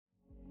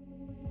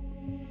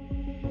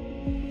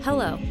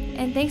Hello,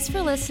 and thanks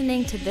for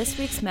listening to this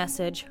week's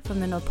message from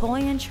the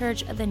Napoleon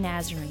Church of the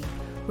Nazarene,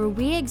 where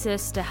we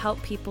exist to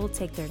help people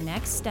take their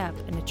next step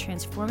in a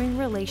transforming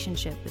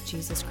relationship with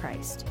Jesus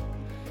Christ.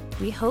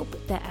 We hope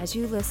that as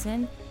you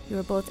listen, you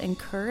are both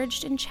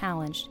encouraged and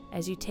challenged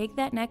as you take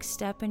that next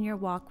step in your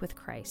walk with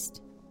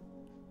Christ.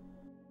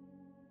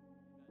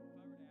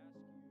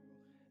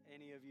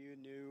 Any of you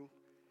knew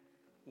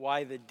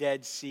why the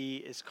Dead Sea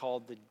is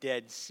called the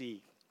Dead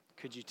Sea?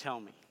 Could you tell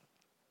me?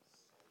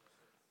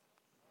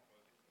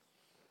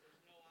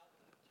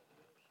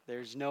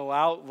 There's no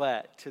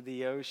outlet to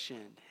the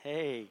ocean.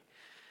 Hey,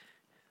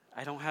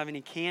 I don't have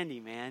any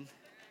candy, man.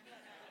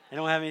 I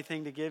don't have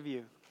anything to give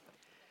you.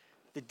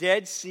 The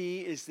Dead Sea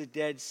is the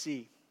Dead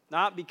Sea.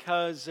 Not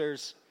because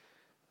there's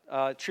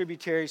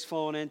tributaries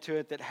flowing into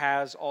it that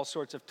has all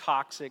sorts of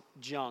toxic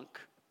junk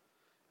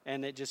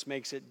and it just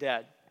makes it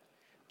dead.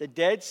 The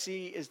Dead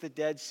Sea is the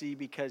Dead Sea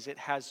because it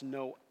has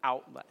no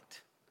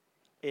outlet.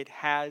 It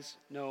has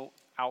no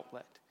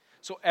outlet.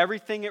 So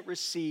everything it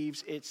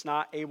receives, it's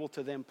not able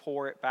to then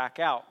pour it back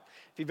out.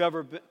 If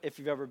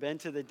you've ever been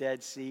to the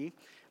Dead Sea,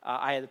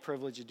 I had the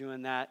privilege of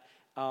doing that.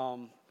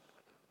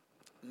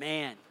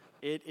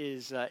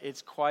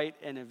 It's quite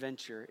an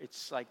adventure.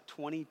 It's like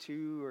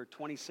 22 or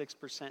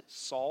 26%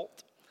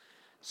 salt,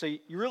 so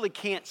you really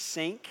can't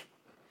sink.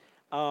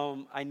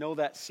 I know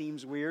that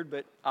seems weird,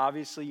 but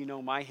obviously you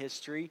know my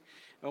history.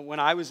 When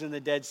I was in the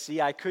Dead Sea,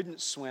 I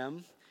couldn't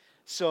swim,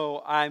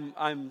 so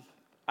I'm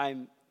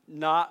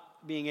not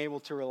being able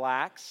to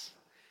relax.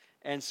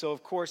 And so,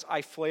 of course,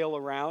 I flail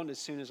around as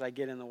soon as I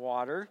get in the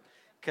water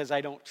because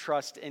I don't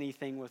trust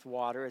anything with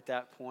water at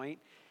that point.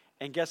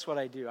 And guess what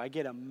I do? I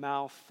get a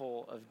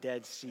mouthful of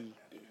Dead Sea.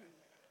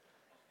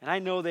 And I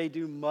know they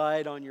do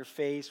mud on your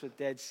face with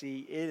Dead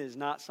Sea. It is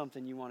not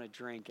something you want to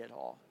drink at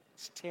all.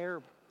 It's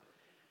terrible.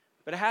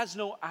 But it has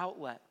no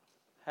outlet.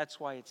 That's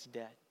why it's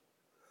dead.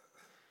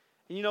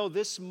 And you know,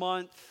 this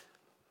month,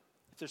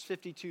 if there's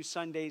 52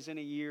 Sundays in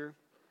a year,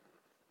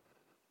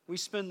 we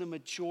spend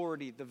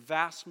the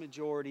vast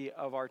majority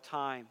of our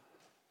time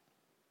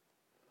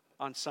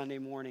on Sunday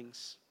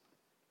mornings.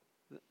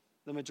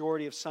 The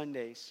majority of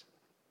Sundays,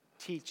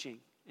 teaching,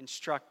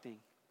 instructing,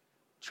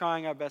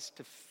 trying our best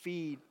to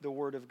feed the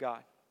Word of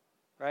God,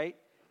 right?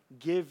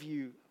 Give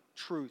you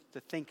truth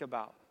to think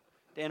about,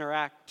 to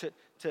interact,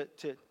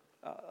 to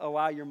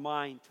allow your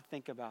mind to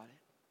think about it.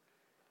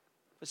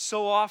 But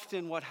so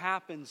often what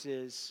happens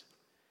is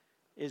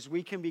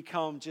we can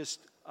become just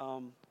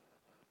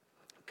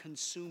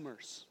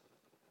consumers,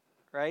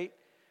 right?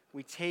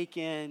 We take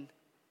in,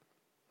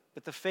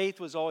 but the faith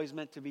was always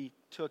meant to be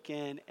took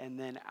in and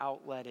then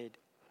outletted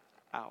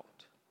out.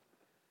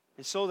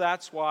 And so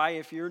that's why,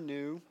 if you're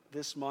new,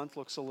 this month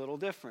looks a little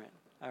different,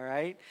 all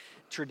right?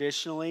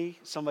 Traditionally,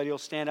 somebody will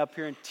stand up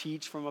here and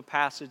teach from a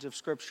passage of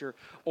Scripture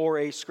or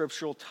a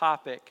scriptural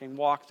topic and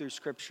walk through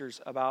Scriptures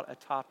about a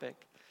topic.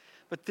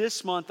 But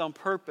this month, on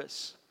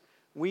purpose,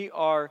 we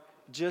are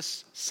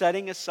just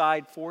setting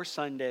aside 4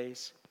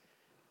 Sundays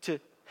to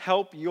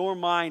help your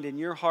mind and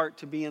your heart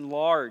to be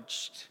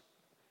enlarged,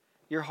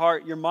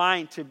 your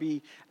mind to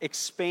be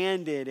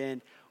expanded.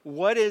 And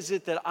what is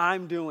it that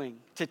I'm doing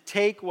to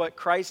take what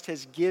Christ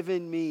has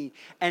given me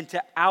and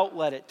to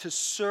outlet it, to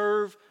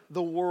serve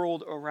the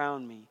world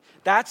around me?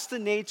 That's the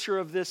nature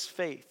of this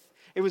faith.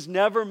 It was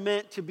never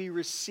meant to be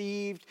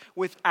received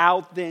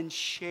without then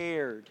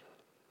shared.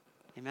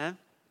 Amen?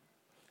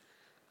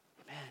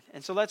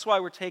 And so that's why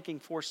we're taking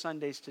 4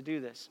 Sundays to do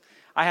this.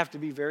 I have to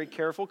be very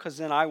careful because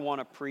then I want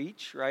to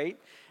preach, right?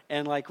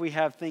 And like we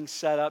have things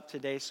set up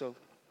today, so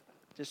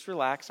just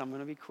relax. I'm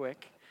going to be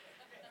quick.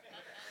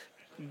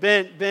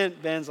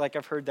 Ben's like,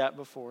 I've heard that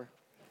before.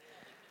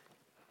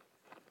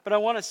 But I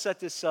want to set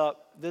this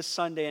up this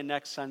Sunday and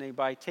next Sunday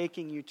by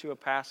taking you to a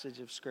passage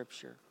of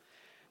Scripture.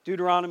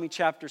 Deuteronomy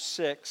chapter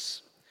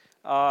 6,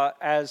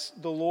 as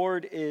the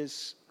Lord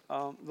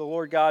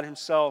God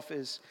Himself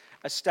is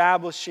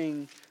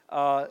establishing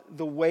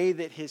the way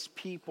that His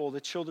people, the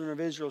children of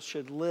Israel,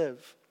 should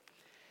live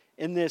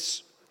in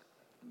this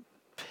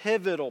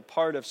pivotal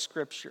part of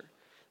Scripture.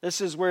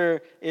 This is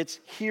where it's,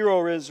 "Hear,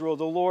 O Israel,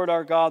 the Lord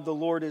our God, the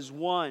Lord is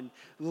one.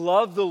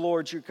 Love the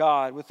Lord your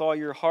God with all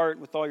your heart,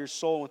 with all your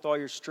soul, and with all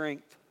your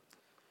strength."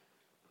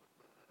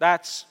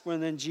 That's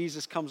when then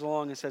Jesus comes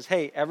along and says,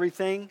 hey,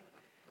 everything,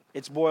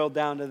 it's boiled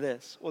down to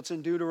this. Well, it's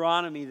in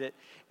Deuteronomy that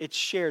it's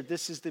shared.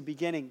 This is the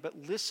beginning. But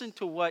listen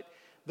to what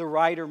the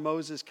writer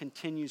Moses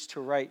continues to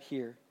write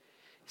here.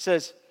 He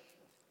says,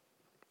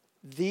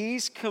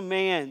 "These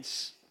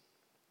commands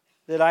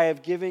that I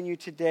have given you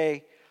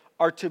today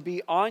are to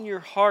be on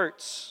your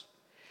hearts.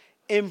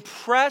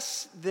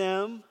 Impress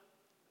them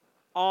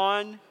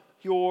on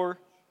your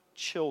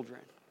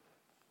children."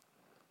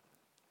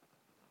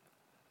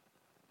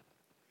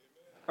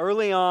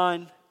 Early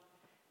on,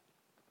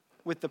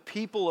 with the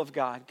people of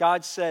God,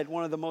 God said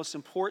one of the most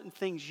important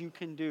things you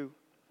can do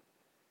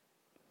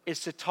is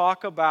to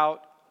talk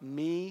about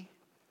me,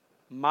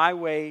 my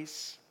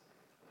ways,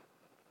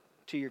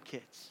 to your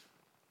kids.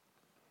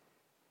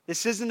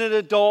 This isn't an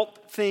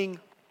adult thing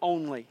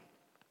only.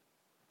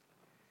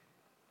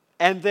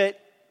 And that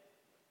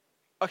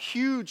a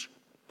huge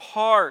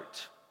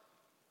part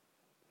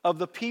of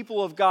the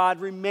people of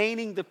God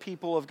remaining the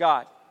people of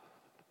God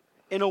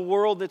in a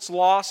world that's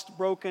lost,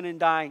 broken, and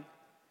dying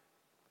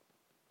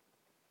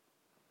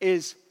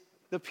is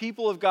the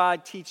people of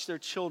God teach their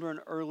children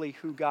early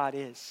who God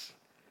is,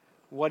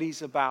 what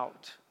He's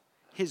about,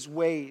 His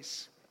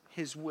ways,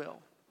 His will.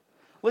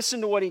 Listen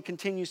to what He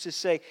continues to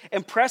say.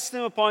 Impress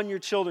them upon your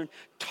children.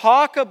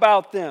 Talk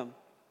about them.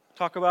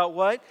 Talk about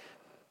what?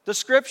 The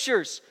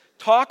Scriptures.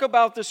 Talk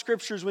about the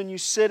Scriptures when you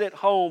sit at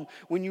home,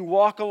 when you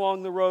walk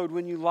along the road,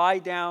 when you lie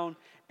down,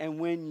 and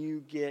when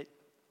you get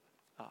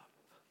up.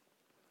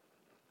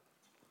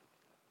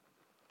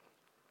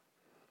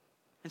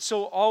 And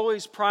so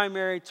always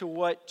primary to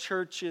what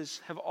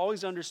churches have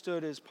always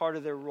understood as part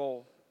of their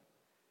role,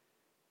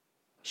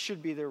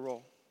 should be their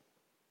role,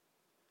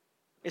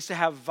 is to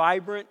have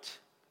vibrant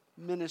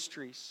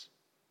ministries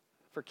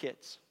for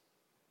kids.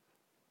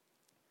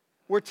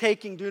 We're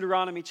taking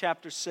Deuteronomy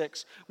chapter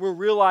 6. We're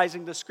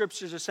realizing the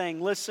Scriptures are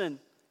saying, listen,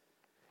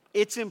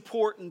 it's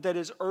important that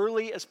as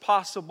early as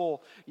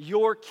possible,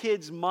 your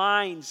kids'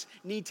 minds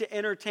need to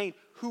entertain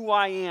who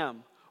I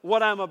am,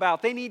 what I'm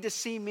about. They need to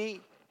see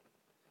me.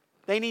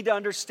 They need to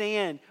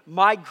understand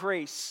my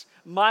grace,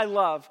 my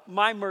love,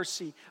 my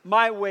mercy,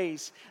 my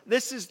ways.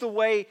 This is the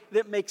way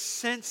that makes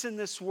sense in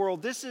this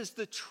world. This is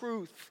the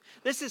truth.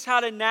 This is how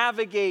to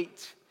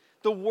navigate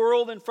the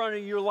world in front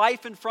of you, your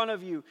life in front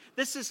of you.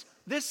 This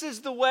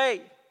is the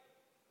way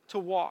to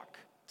walk,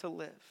 to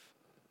live.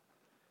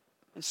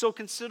 And so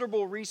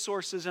considerable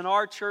resources in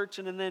our church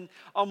and then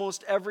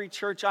almost every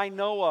church I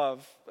know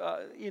of,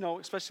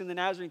 especially in the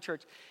Nazarene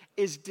church,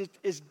 is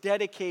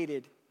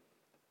dedicated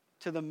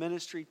to the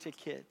ministry to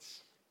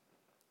kids.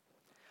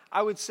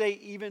 I would say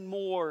even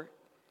more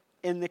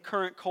in the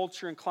current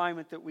culture and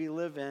climate that we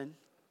live in,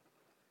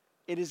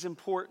 it is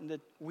important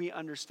that we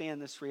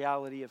understand this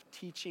reality of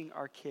teaching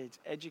our kids,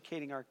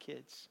 educating our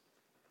kids.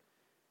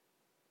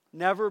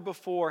 Never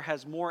before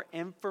has more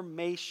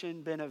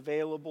information been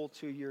available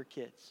to your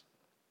kids.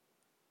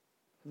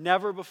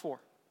 Never before.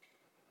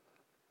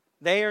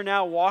 They are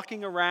now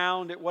walking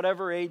around at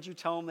whatever age you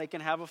tell them they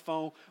can have a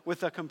phone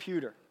with a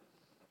computer.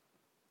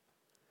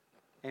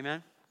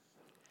 Amen?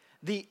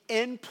 The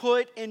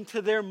input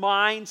into their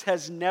minds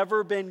has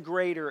never been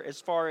greater as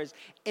far as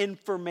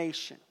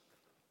information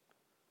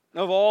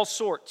of all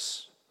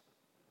sorts.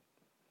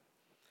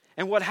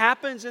 And what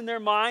happens in their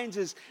minds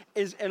is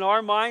in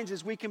our minds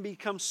is we can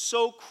become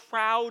so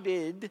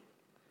crowded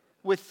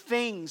with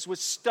things, with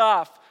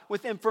stuff,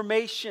 with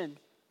information,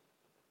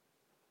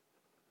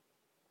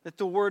 that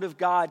the Word of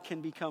God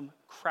can become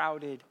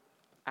crowded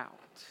out.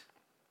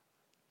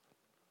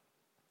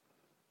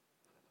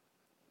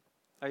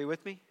 Are you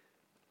with me?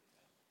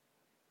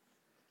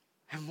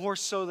 And more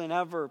so than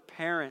ever,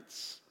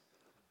 parents,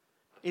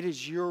 it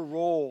is your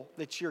role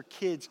that your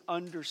kids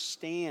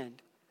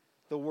understand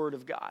the Word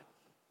of God.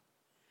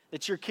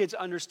 That your kids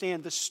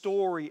understand the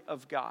story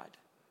of God.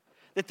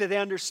 That they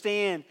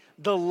understand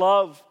the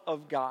love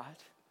of God.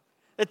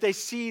 That they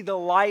see the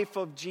life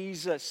of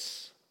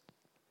Jesus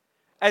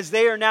as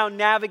they are now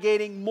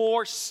navigating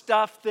more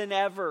stuff than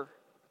ever.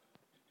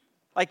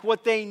 Like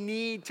what they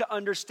need to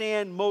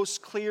understand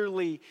most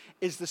clearly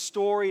is the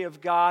story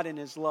of God and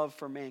His love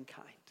for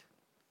mankind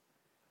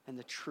and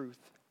the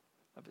truth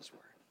of His Word.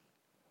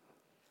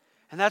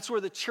 And that's where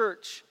the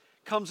church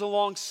comes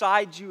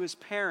alongside you as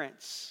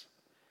parents.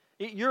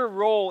 Your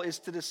role is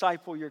to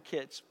disciple your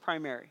kids,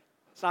 primary.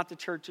 It's not the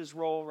church's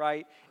role,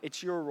 right?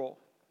 It's your role.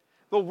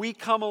 But we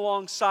come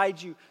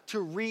alongside you to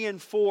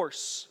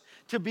reinforce,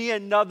 to be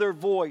another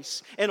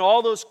voice. And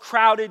all those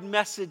crowded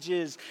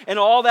messages and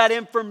all that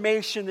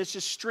information that's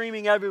just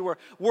streaming everywhere,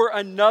 we're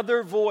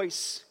another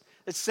voice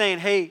that's saying,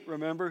 hey,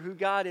 remember who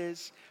God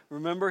is.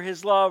 Remember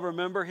His love.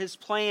 Remember His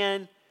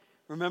plan.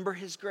 Remember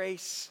His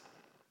grace.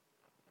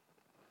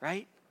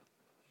 Right?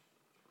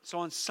 So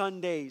on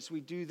Sundays, we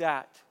do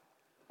that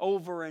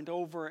over and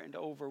over and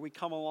over. We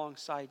come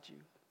alongside you.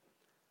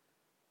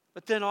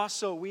 But then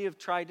also, we have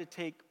tried to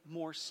take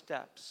more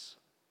steps.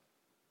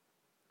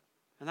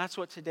 And that's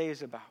what today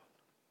is about.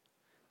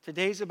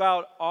 Today's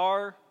about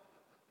our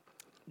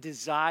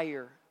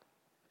desire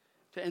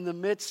to, in the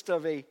midst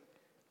of a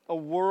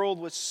world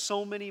with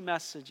so many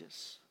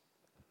messages,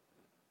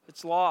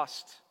 it's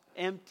lost,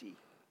 empty,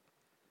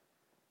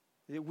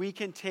 that we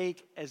can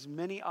take as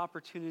many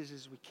opportunities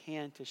as we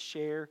can to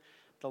share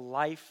the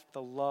life,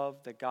 the love,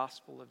 the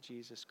gospel of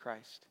Jesus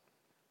Christ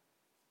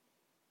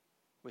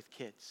with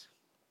kids.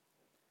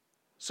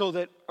 So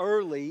that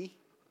early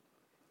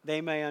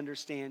they may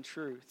understand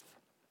truth.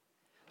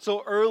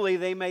 So early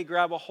they may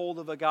grab a hold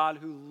of a God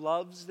who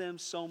loves them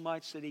so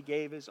much that He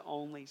gave His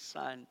only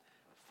Son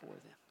for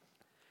them.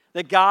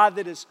 The God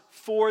that is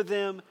for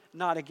them,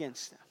 not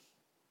against them.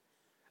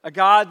 A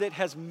God that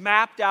has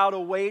mapped out a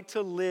way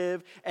to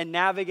live and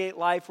navigate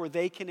life where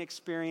they can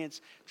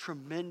experience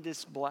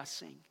tremendous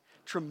blessing,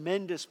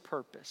 tremendous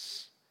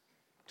purpose,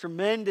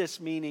 tremendous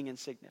meaning and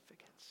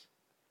significance.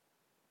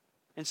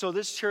 And so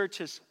this church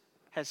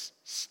has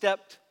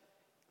stepped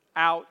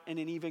out in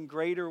an even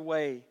greater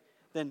way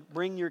than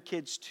bring your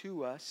kids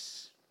to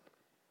us.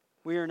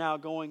 We are now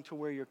going to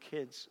where your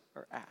kids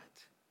are at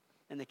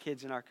and the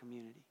kids in our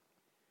community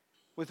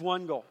with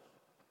one goal,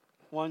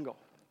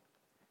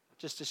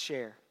 just to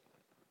share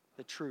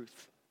the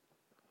truth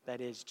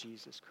that is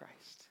Jesus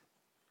Christ.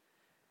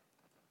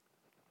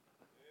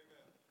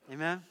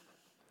 Amen?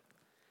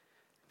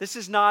 This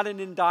is not an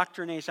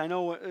indoctrination. I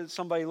know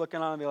somebody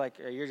looking on and be like,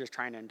 hey, you're just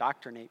trying to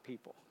indoctrinate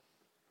people.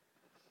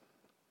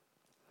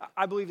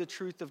 I believe the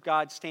truth of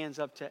God stands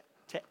up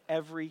to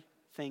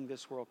everything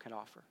this world can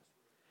offer.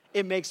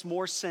 It makes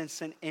more sense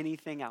than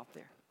anything out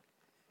there.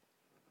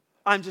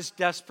 I'm just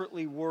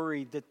desperately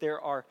worried that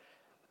there are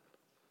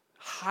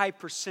high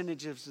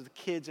percentages of the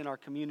kids in our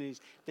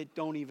communities that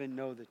don't even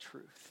know the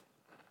truth.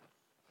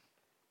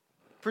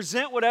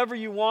 Present whatever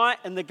you want,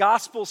 and the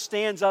gospel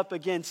stands up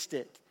against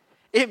it.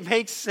 It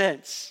makes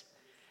sense.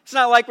 It's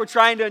not like we're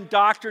trying to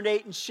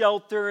indoctrinate and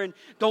shelter and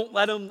don't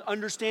let them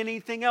understand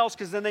anything else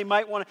because then they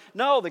might want to.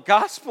 No, the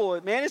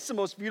gospel, man, it's the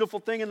most beautiful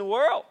thing in the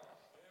world.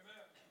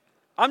 Amen.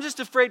 I'm just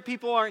afraid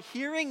people aren't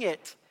hearing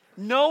it,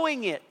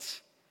 knowing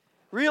it,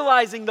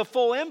 realizing the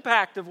full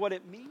impact of what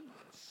it means.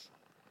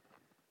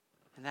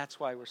 And that's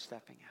why we're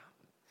stepping out.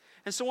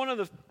 And so one of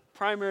the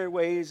primary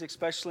ways,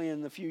 especially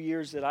in the few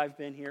years that I've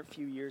been here,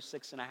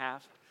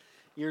 6.5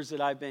 years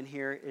that I've been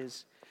here,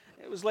 is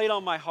it was laid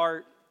on my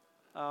heart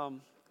a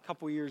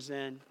couple years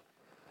in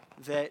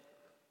that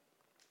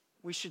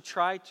we should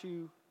try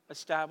to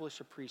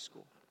establish a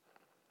preschool.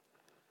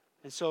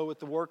 And so with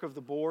the work of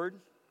the board,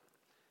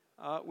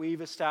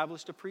 we've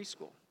established a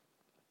preschool.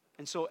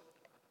 And so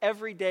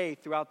every day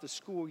throughout the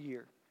school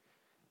year,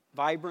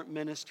 vibrant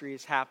ministry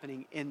is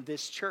happening in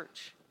this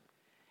church.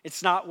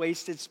 It's not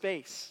wasted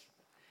space.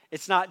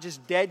 It's not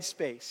just dead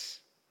space.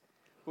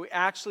 We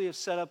actually have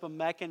set up a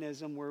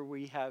mechanism where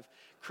we have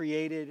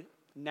created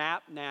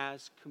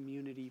NAPNAS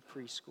Community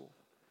Preschool.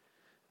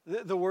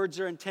 The words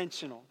are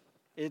intentional.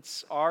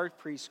 It's our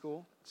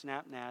preschool, it's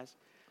NAPNAS,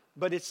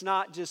 but it's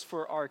not just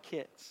for our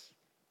kids.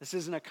 This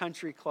isn't a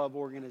country club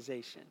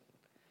organization.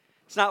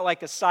 It's not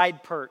like a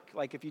side perk,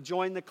 like if you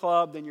join the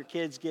club, then your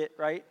kids get,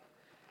 right?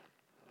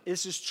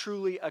 This is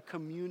truly a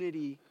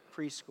community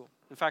preschool.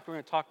 In fact, we're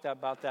going to talk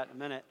about that in a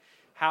minute,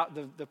 how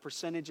the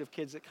percentage of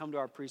kids that come to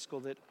our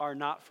preschool that are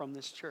not from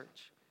this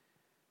church.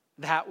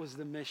 That was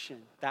the mission.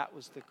 That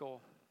was the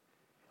goal.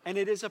 And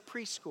it is a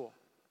preschool.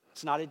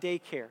 It's not a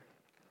daycare.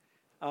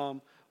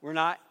 We're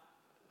not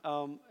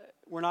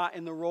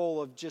in the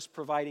role of just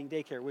providing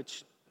daycare,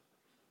 which,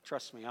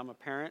 trust me, I'm a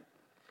parent.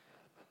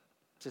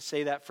 To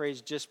say that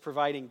phrase, just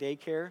providing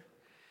daycare,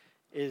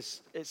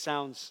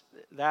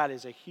 that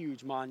is a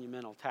huge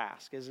monumental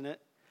task, isn't it?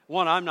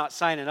 One I'm not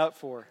signing up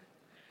for.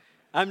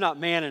 I'm not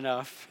man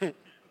enough.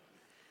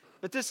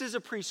 But this is a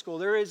preschool.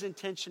 There is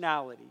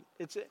intentionality.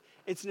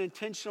 It's an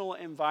intentional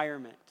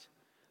environment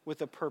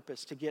with a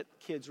purpose to get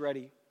kids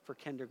ready for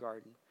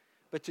kindergarten,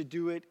 but to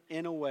do it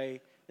in a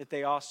way that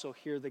they also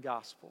hear the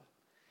gospel.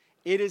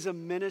 It is a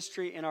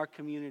ministry in our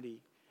community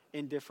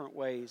in different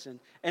ways.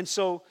 And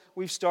so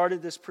we've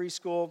started this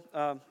preschool.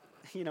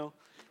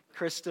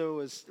 Krista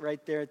was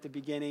right there at the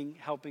beginning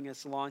helping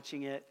us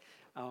launching it.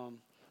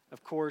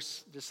 Of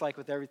course, just like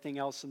with everything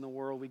else in the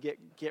world, we get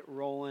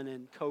rolling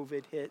and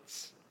COVID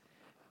hits,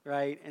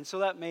 right? And so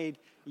that made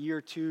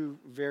year 2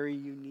 very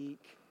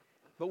unique.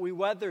 But we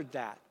weathered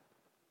that.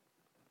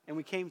 And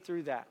we came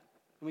through that.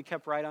 And we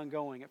kept right on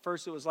going. At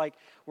first it was like,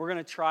 we're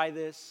going to try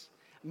this.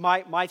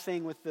 My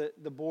thing with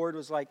the board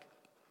was like,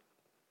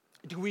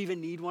 do we even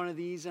need one of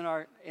these in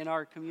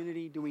our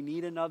community? Do we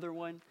need another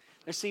one?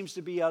 There seems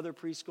to be other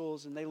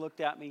preschools, and they looked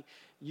at me,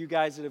 you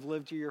guys that have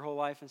lived here your whole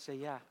life, and say,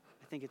 yeah,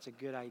 I think it's a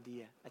good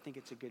idea. I think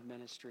it's a good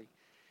ministry.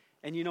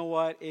 And you know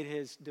what? It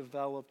has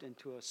developed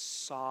into a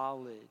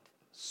solid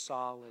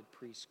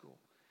preschool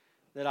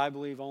that I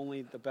believe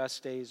only the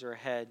best days are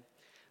ahead.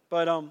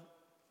 But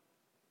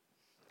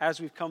as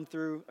we've come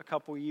through a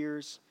couple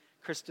years,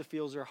 Krista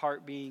feels her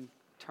heart being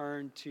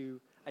turned to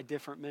a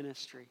different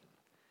ministry.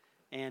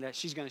 And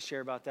she's going to share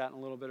about that in a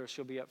little bit, or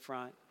she'll be up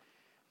front.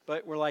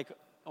 But we're like,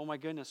 oh my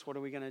goodness, what are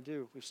we going to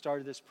do? We've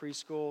started this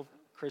preschool.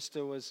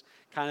 Krista was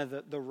kind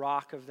of the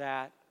rock of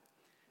that.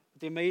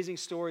 The amazing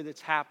story that's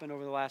happened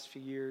over the last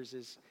few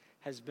years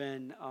has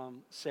been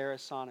Sarah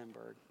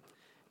Sonnenberg.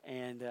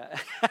 And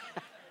I'm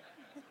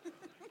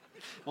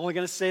only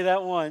going to say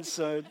that once,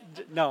 so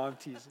no, I'm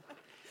teasing.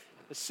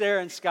 But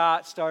Sarah and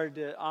Scott started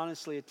to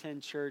honestly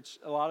attend church,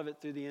 a lot of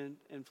it through the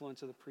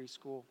influence of the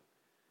preschool.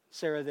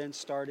 Sarah then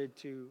started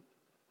to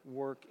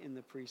work in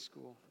the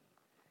preschool.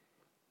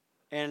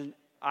 And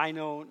I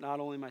know not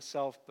only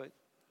myself, but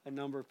a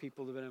number of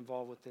people that have been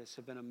involved with this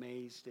have been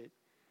amazed at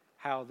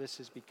how this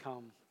has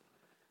become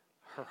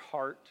her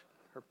heart,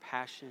 her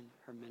passion,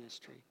 her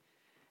ministry.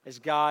 As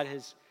God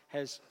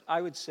has,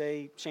 I would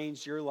say,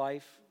 changed your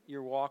life,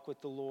 your walk with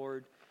the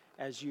Lord,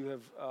 as you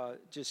have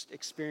just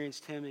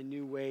experienced Him in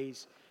new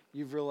ways,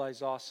 you've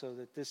realized also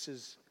that this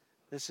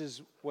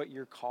is what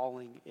your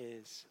calling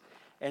is.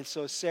 And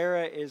so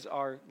Sarah is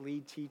our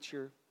lead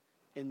teacher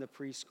in the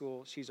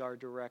preschool. She's our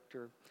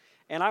director.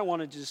 And I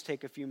want to just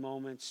take a few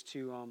moments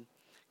to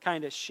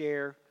kind of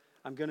share.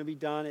 I'm going to be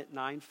done at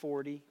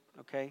 9:40,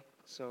 okay?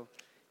 So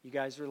you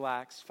guys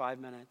relax, 5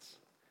 minutes.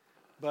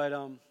 But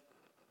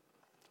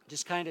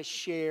just kind of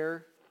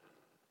share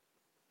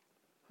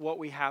what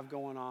we have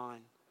going on.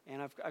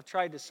 And I've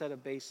tried to set a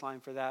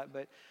baseline for that.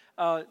 But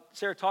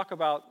Sarah, talk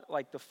about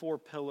like the 4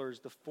 pillars,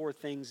 the 4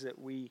 things that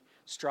we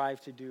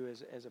strive to do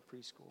as a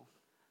preschool.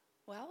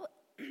 Well,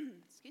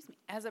 excuse me.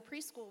 As a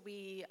preschool,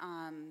 we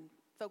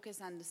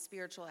focus on the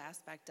spiritual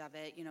aspect of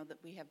it. You know, that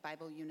we have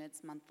Bible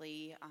units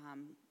monthly.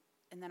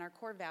 And then our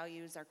core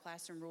values, our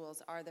classroom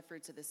rules are the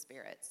fruits of the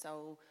Spirit.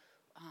 So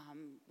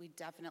we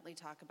definitely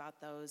talk about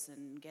those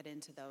and get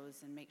into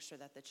those and make sure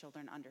that the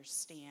children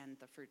understand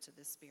the fruits of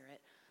the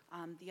Spirit.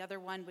 The other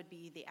one would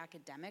be the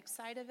academic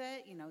side of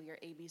it, you know, your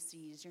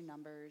ABCs, your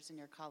numbers, and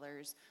your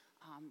colors.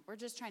 We're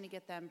just trying to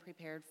get them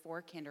prepared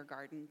for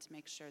kindergarten to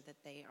make sure that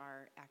they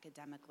are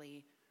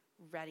academically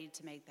ready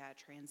to make that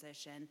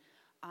transition.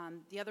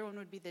 The other one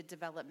would be the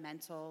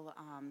developmental,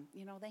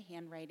 you know, the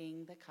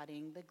handwriting, the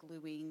cutting, the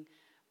gluing,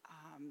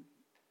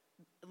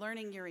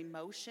 learning your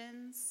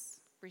emotions,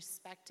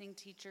 respecting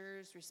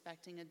teachers,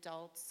 respecting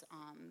adults.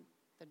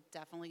 They're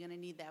definitely going to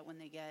need that when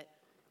they get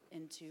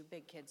into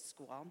big kids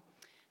school.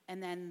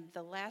 And then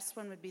the last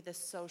one would be the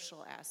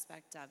social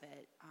aspect of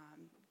it,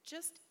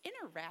 just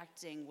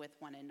interacting with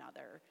one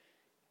another,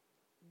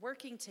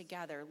 working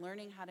together,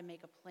 learning how to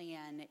make a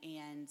plan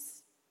and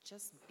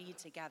just be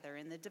together.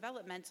 And the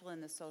developmental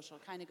and the social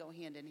kind of go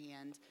hand in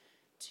hand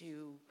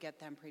to get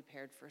them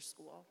prepared for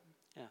school.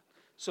 Yeah.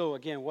 So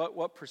again,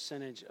 what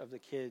percentage of the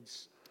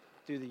kids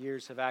through the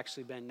years have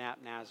actually been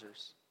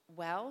NAP-Nazers?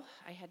 Well,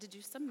 I had to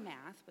do some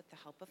math with the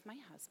help of my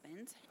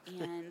husband,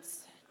 and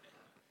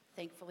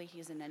thankfully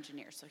he's an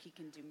engineer, so he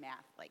can do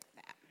math like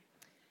that.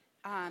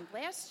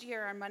 Last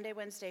year, our Monday,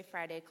 Wednesday,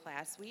 Friday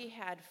class, we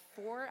had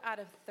 4 out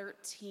of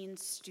 13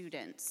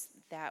 students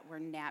that were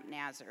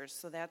NAP-Nazers,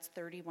 so that's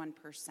 31%.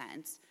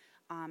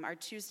 Our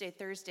Tuesday,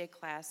 Thursday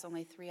class,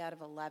 only 3 out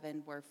of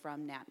 11 were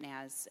from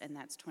NAP-Naz, and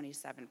that's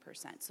 27%.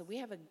 So we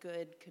have a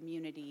good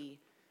community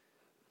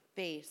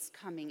base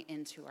coming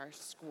into our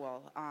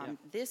school.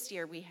 This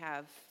year we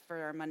have,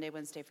 for our Monday,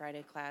 Wednesday,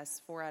 Friday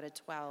class, 4 out of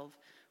 12,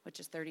 which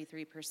is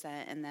 33%,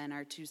 and then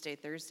our Tuesday,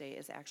 Thursday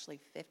is actually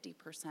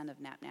 50% of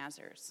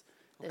NAP-Nazers.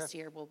 Okay. This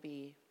year will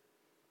be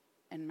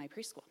in my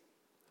preschool.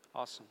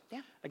 Awesome.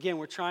 Yeah. Again,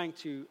 we're trying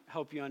to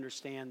help you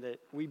understand that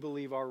we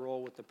believe our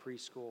role with the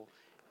preschool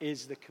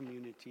is the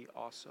community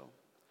also.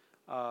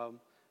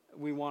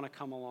 We want to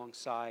come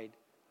alongside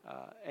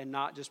and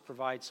not just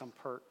provide some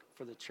perk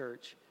for the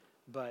church,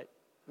 but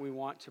we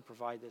want to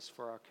provide this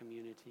for our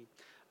community.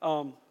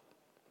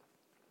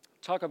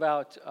 Talk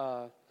about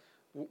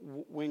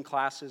when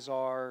classes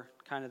are,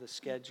 kind of the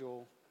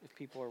schedule, if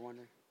people are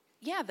wondering.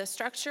 Yeah, the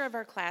structure of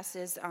our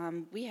classes,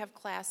 we have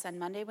class on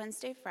Monday,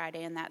 Wednesday,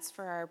 Friday, and that's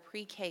for our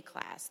pre-K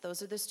class.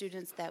 Those are the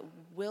students that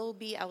will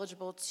be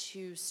eligible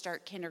to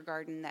start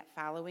kindergarten that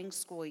following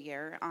school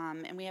year.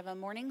 And we have a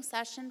morning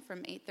session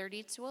from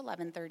 8:30 to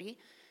 11:30,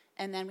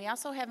 and then we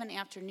also have an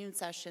afternoon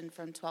session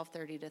from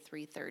 12:30 to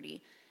 3:30.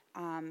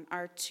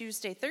 Our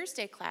Tuesday,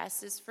 Thursday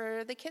class is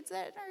for the kids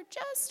that are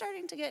just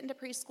starting to get into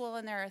preschool,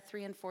 and there are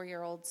 3- and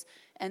 4-year-olds,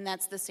 and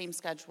that's the same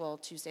schedule,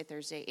 Tuesday,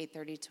 Thursday,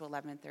 8:30 to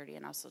 11:30,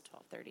 and also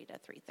 12:30 to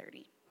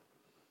 3:30.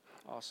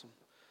 Awesome.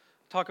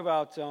 Talk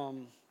about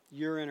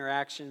your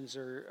interactions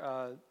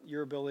or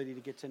your ability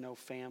to get to know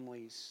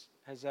families.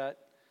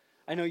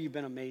 I know you've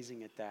been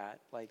amazing at that.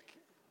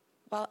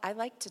 Well, I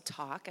like to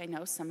talk. I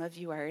know some of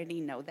you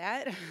already know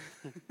that.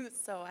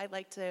 So I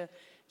like to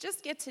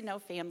just get to know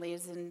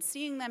families, and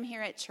seeing them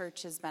here at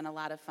church has been a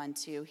lot of fun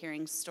too,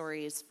 hearing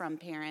stories from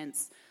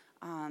parents,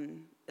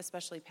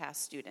 especially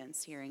past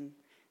students, hearing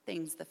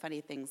the funny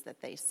things that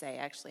they say.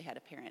 I actually had a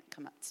parent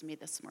come up to me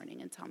this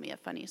morning and tell me a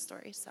funny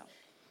story, so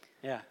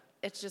yeah,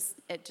 it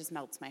just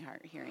melts my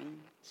heart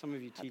hearing. Some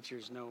of you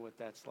teachers know what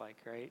that's like,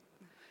 right?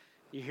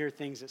 You hear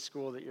things at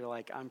school that you're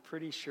like, I'm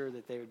pretty sure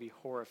that they would be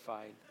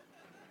horrified.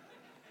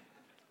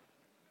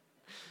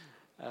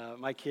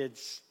 My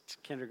kid's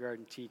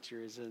kindergarten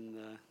teacher is in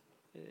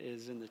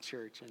the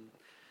church, and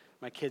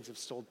my kids have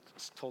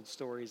told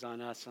stories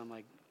on us. And I'm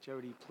like,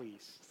 Jody,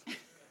 please.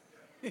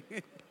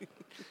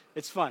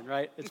 It's fun,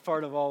 right? It's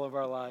part of all of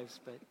our lives.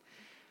 But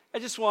I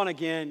just want to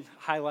again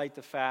highlight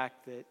the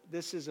fact that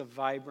this is a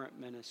vibrant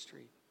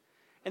ministry,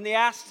 and the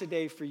ask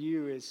today for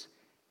you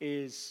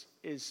is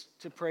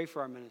to pray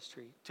for our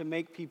ministry, to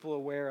make people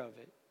aware of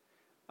it.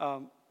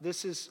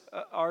 This is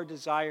our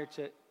desire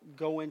to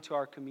go into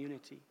our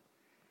community.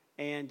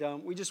 And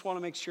we just want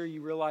to make sure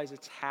you realize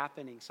it's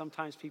happening.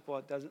 Sometimes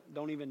people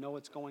don't even know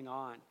what's going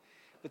on.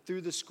 But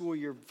through the school,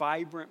 your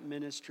vibrant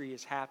ministry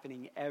is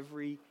happening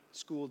every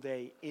school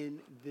day in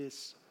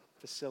this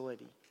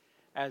facility.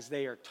 As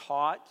they are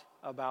taught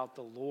about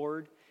the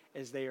Lord,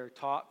 as they are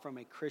taught from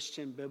a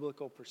Christian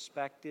biblical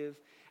perspective,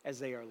 as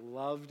they are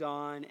loved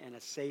on in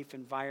a safe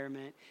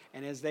environment,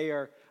 and as they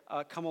are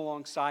come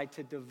alongside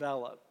to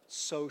develop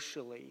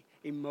socially,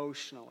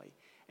 emotionally.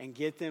 and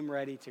get them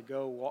ready to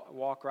go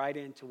walk right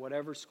into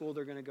whatever school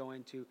they're going to go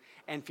into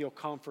and feel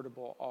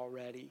comfortable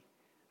already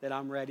that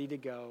I'm ready to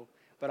go.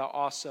 But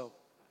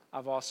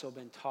I've also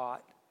been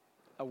taught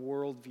a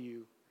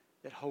worldview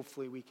that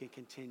hopefully we can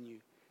continue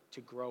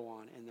to grow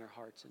on in their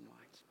hearts and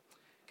minds.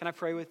 Can I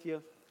pray with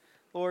you?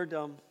 Lord,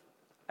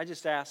 I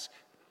just ask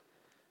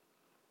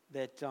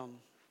that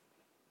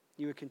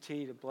you would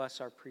continue to bless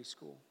our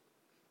preschool.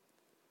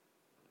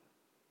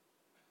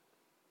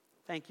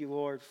 Thank you,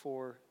 Lord,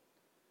 for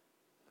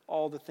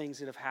all the things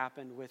that have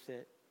happened with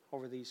it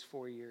over these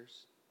 4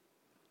 years.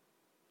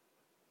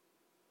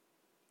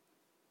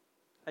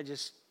 I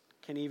just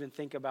can even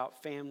think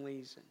about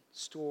families and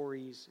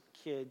stories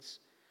and kids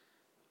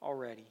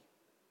already.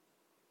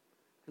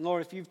 And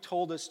Lord, if you've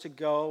told us to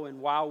go,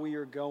 and while we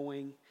are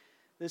going,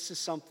 this is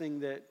something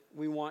that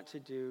we want to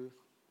do,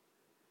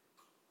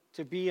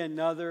 to be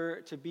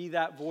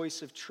that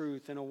voice of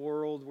truth in a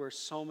world where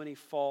so many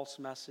false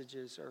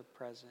messages are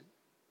present.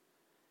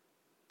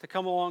 To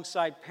come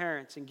alongside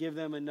parents and give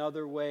them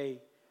another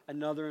way,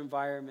 another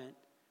environment,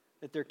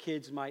 that their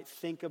kids might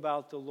think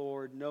about the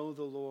Lord, know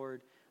the Lord,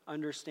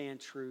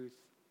 understand truth,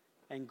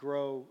 and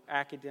grow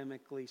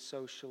academically,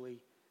 socially,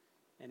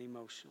 and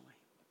emotionally.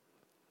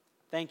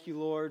 Thank you,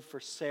 Lord, for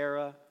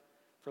Sarah,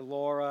 for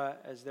Laura,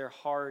 as their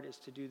heart is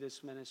to do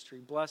this ministry.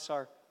 Bless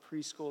our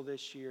preschool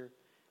this year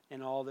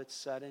and all that's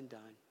said and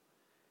done.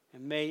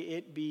 And may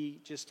it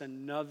be just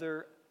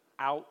another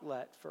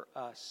outlet for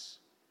us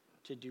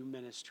to do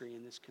ministry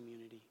in this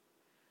community.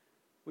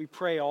 We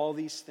pray all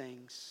these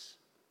things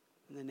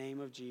in the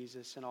name of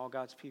Jesus, and all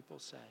God's people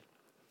said,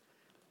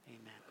 amen.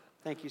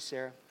 Thank you,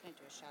 Sarah. Can I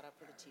do a shout out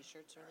for the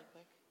t-shirts really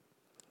quick?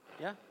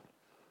 Yeah.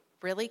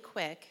 Really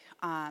quick,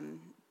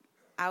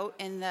 out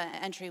in the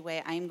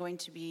entryway, I'm going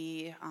to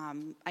be,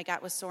 I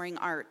got with Soaring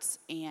Arts,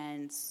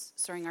 and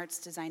Soaring Arts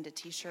designed a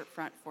t-shirt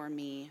front for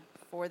me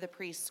for the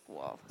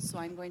preschool. So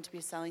I'm going to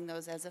be selling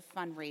those as a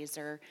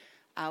fundraiser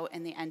out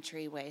in the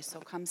entryway. So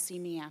come see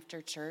me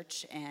after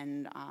church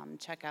and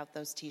check out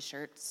those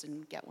t-shirts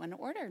and get one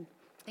ordered.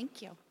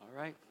 Thank you. All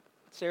right.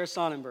 Sarah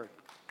Sonnenberg.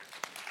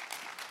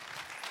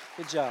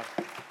 Good job.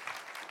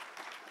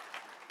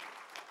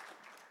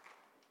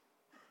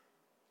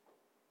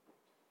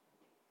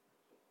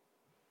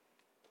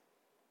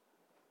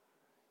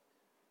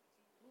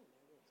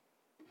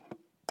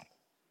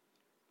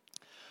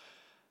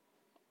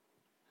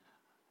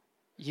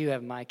 You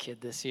have my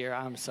kid this year.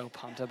 I'm so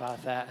pumped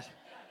about that.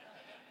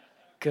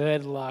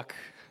 Good luck.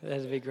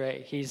 That'd be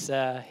great. He's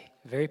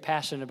very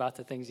passionate about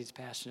the things he's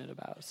passionate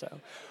about. So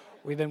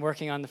we've been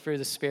working on the fruit of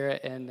the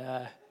Spirit and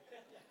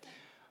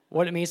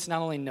what it means to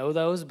not only know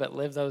those, but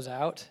live those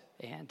out.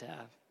 And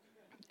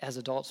as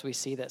adults, we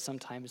see that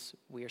sometimes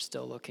we are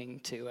still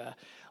looking to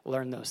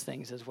learn those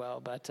things as well.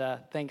 But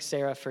thanks,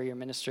 Sarah, for your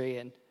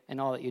ministry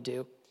and all that you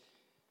do.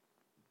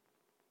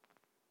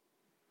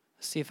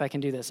 Let's see if I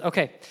can do this.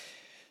 Okay.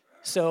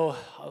 So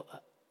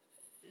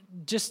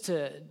just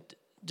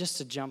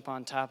to jump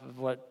on top of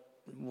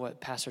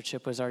what Pastor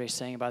Chip was already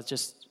saying about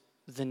just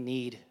the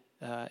need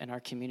in our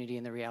community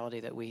and the reality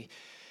that we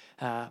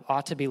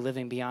ought to be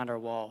living beyond our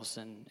walls.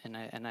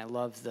 And I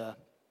love the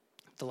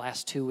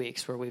last 2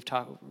 weeks where we've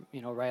talked,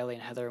 Riley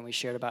and Heather, and we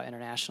shared about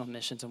international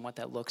missions and what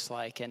that looks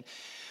like. And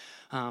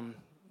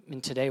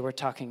today we're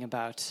talking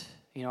about,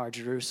 our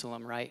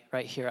Jerusalem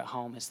right here at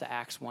home is the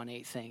Acts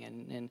 1:8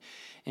 thing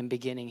and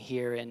beginning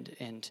here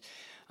and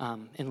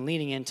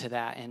leading into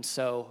that. And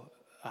so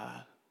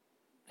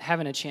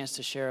having a chance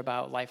to share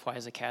about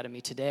LifeWise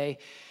Academy today,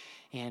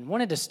 and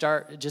wanted to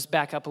start, just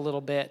back up a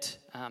little bit,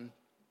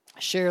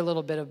 share a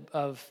little bit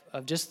of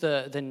just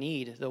the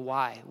need, the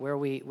why, where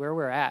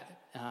we're at.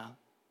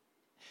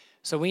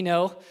 So we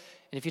know,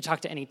 and if you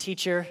talk to any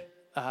teacher,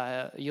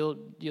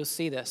 you'll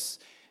see this.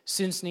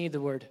 Students need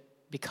the word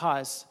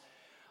because,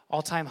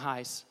 all-time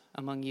highs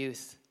among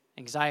youth,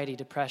 anxiety,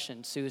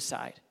 depression,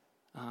 suicide.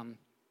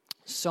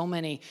 So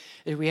many,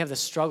 we have the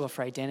struggle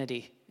for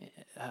identity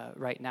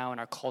right now in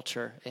our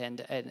culture, and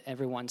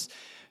everyone's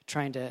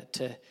trying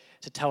to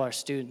tell our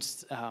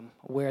students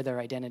where their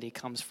identity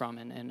comes from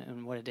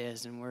and what it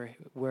is, and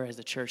we're as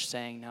the church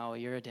saying, no,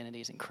 your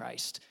identity is in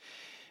Christ.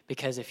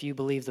 Because if you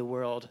believe the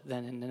world,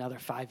 then in another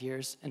 5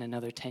 years, in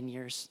another 10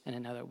 years, in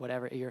another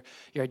whatever, your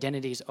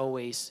identity is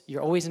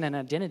you're always in an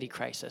identity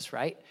crisis,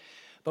 right?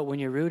 But when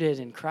you're rooted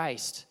in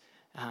Christ,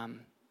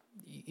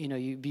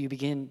 you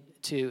begin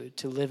to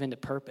live into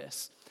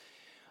purpose.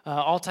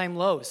 All-time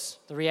lows.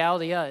 The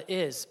reality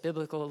is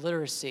biblical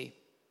literacy,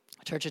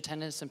 church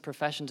attendance, and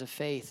professions of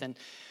faith. And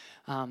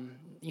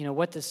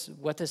what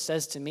this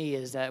says to me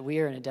is that we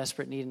are in a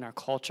desperate need in our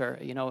culture.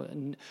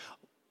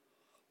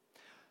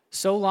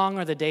 So long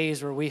are the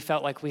days where we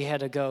felt like we had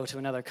to go to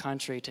another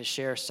country to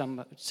share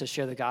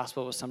the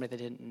gospel with somebody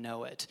that didn't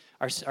know it.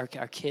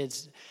 Our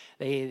kids,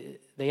 they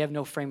have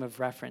no frame of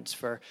reference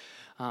for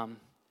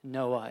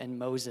Noah and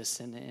Moses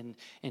and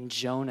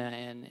Jonah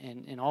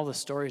and all the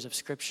stories of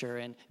Scripture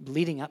and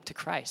leading up to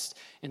Christ.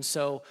 And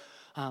so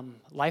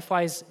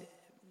LifeWise,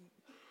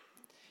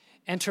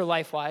 enter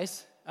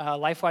LifeWise.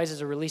 LifeWise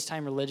is a release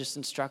time religious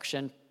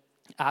instruction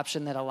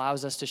option that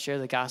allows us to share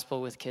the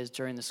gospel with kids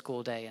during the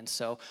school day. And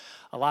so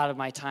a lot of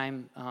my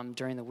time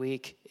during the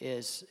week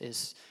is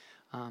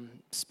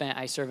spent.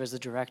 I serve as the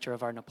director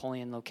of our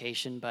Napoleon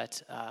location,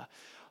 but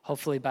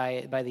hopefully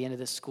by the end of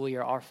this school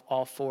year,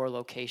 all four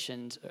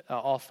locations,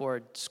 all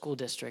four school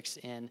districts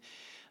in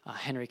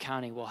Henry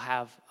County will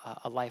have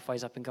a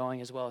LifeWise up and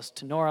going, as well as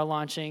Tenora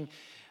launching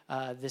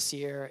this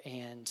year,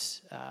 and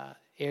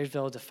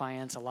Ayersville,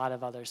 Defiance, a lot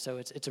of others. So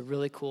it's a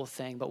really cool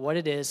thing. But what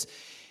it is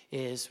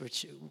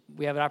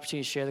we have an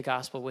opportunity to share the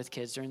gospel with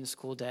kids during the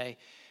school day.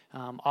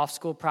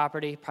 Off-school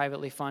property,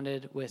 privately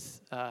funded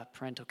with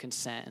parental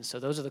consent. And so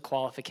those are the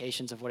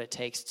qualifications of what it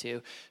takes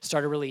to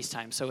start a release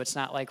time. So it's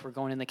not like we're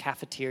going in the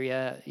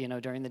cafeteria,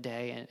 during the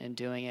day and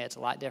doing it. It's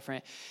a lot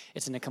different.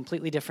 It's in a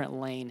completely different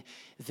lane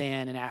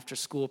than an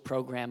after-school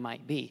program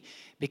might be,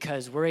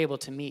 because we're able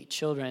to meet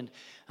children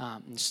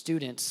and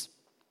students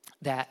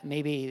that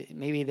maybe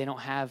they don't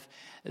have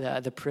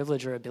the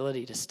privilege or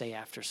ability to stay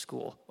after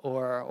school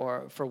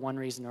or for one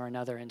reason or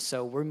another. And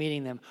so we're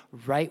meeting them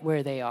right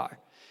where they are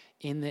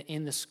and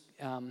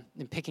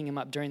picking them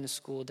up during the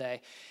school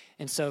day.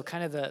 And so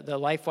kind of the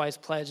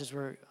LifeWise pledge is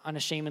we're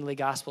unashamedly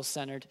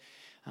gospel-centered.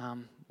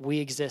 We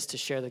exist to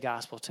share the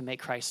gospel, to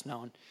make Christ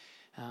known.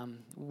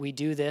 We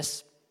do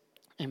this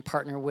and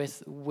partner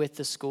with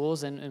the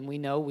schools, and we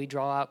know we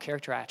draw out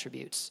character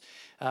attributes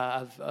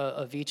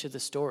of each of the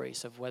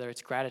stories, of whether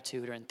it's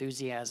gratitude or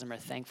enthusiasm or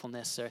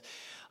thankfulness or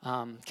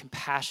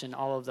compassion,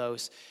 all of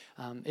those.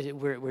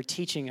 We're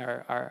teaching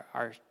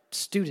our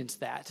students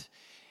that.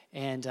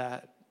 And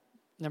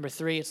number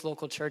 3, it's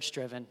local church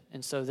driven.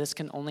 And so this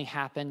can only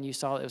happen, you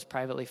saw it was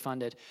privately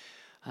funded.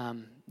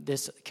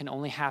 This can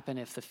only happen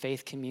if the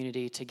faith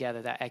community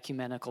together, that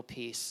ecumenical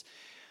piece,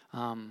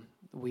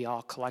 we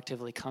all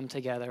collectively come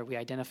together, we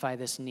identify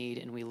this need,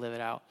 and we live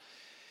it out.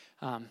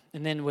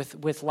 And then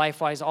with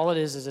LifeWise, all it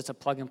is it's a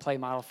plug-and-play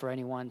model for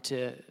anyone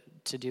to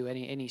do,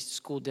 any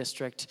school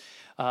district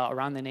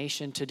around the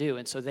nation to do.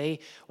 And so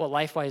what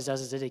LifeWise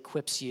does is it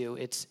equips you.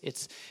 It's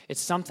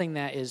something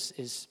that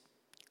is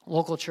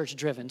local church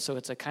driven, so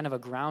it's a kind of a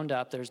ground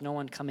up. There's no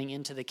one coming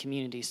into the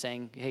community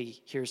saying, hey,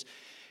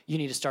 you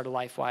need to start a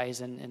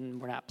LifeWise,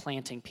 and we're not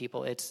planting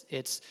people. It's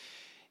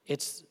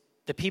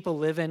the people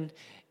living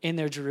in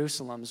their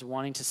Jerusalems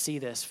wanting to see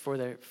this for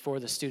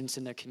the students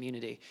in their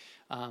community,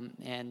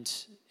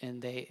 and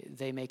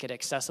they make it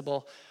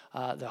accessible.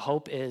 The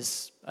hope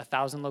is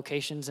 1,000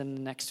 locations in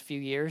the next few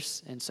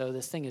years, and so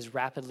this thing is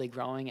rapidly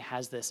growing. It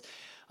has this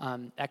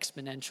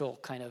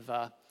exponential kind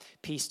of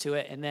piece to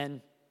it, and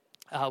then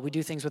we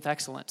do things with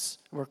excellence.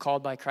 We're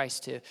called by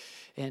Christ to,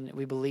 and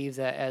we believe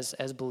that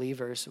as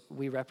believers,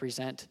 we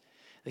represent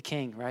the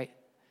King, right?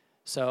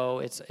 So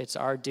it's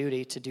our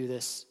duty to do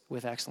this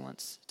with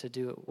excellence, to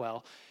do it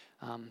well,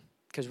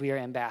 because we are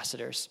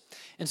ambassadors.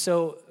 And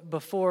so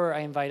before I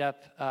invite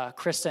up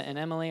Krista and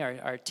Emily,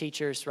 our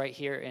teachers right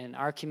here in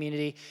our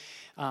community,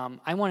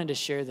 I wanted to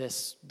share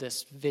this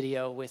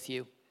video with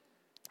you,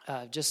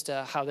 just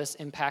how this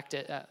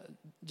impacted,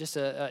 just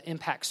an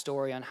impact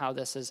story on how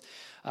this has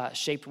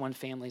shaped one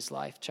family's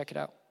life. Check it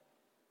out.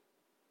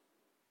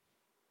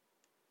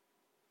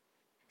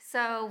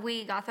 So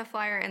we got the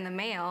flyer in the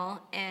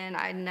mail, and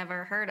I'd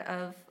never heard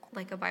of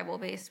like a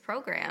Bible-based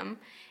program.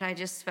 I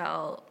just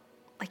felt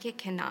like it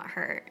cannot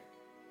hurt.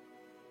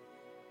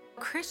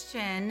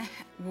 Christian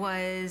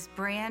was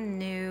brand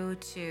new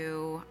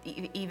to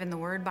even the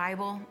word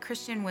Bible.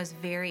 Christian was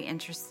very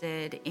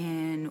interested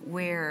in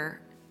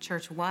where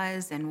church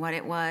was and what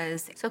it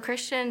was. So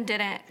Christian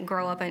didn't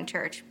grow up in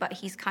church, but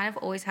he's kind of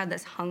always had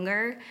this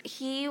hunger.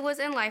 He was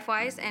in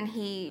LifeWise, and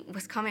he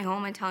was coming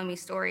home and telling me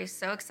stories,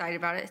 so excited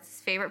about it. It's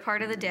his favorite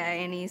part of the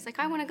day, and he's like,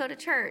 I want to go to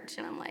church.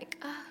 And I'm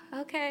like,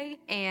 okay.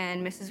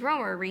 And Mrs.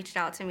 Romer reached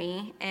out to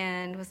me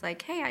and was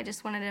like, hey, I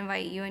just wanted to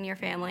invite you and your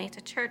family to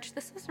church.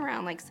 This was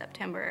around like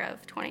September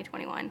of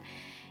 2021.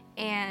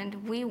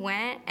 And we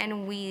went,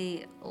 and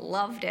we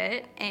loved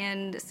it.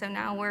 And so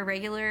now we're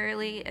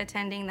regularly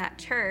attending that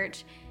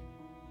church.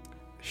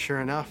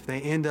 Sure enough,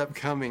 they end up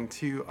coming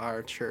to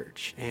our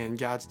church, and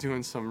God's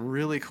doing some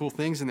really cool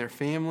things in their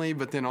family,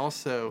 but then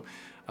also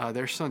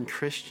their son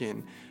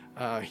Christian,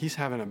 he's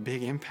having a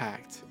big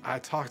impact. I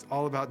talked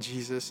all about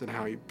Jesus and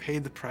how he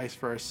paid the price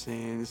for our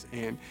sins,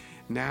 and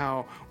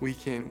now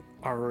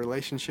our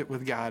relationship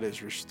with God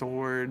is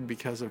restored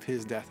because of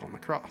his death on the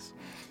cross.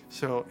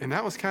 So, and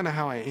that was kind of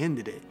how I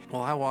ended it.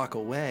 Well, I walk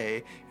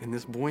away, and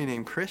this boy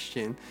named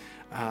Christian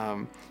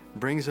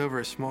brings over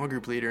a small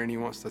group leader, and he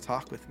wants to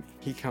talk with me.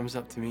 He comes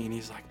up to me, and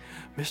he's like,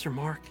 Mr.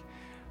 Mark,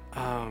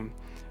 I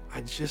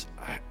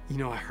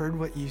heard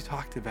what you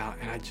talked about,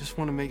 and I just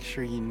want to make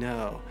sure you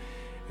know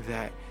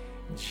that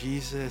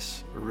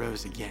Jesus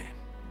rose again.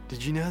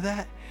 Did you know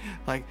that?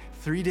 Like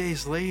 3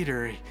 days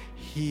later,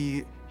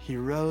 he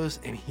rose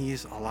and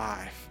he's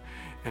alive.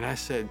 And I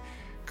said,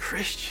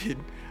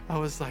 Christian, I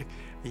was like,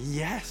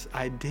 yes,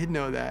 I did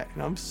know that.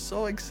 And I'm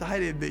so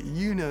excited that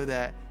you know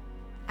that.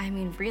 I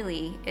mean,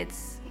 really,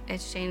 it's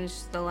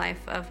changed the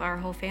life of our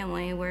whole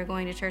family. We're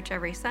going to church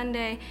every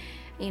Sunday.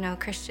 You know,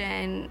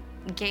 Christian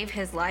gave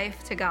his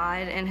life to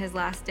God in his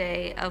last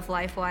day of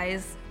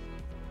LifeWise.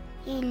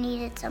 He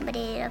needed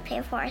somebody to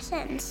pay for our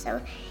sins,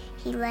 so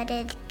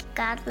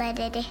God let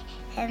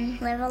him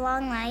live a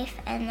long life,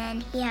 and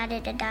then he had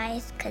to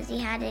die because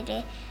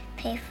somebody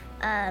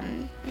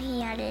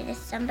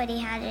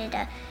had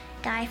to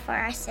die for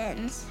our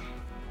sins.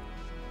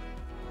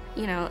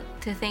 You know,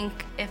 to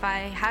think if I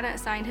hadn't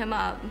signed him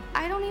up,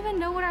 I don't even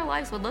know what our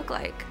lives would look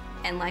like.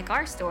 And like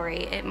our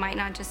story, it might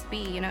not just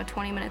be,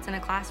 20 minutes in a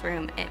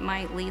classroom. It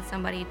might lead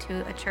somebody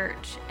to a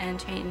church and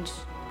change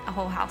a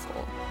whole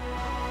household.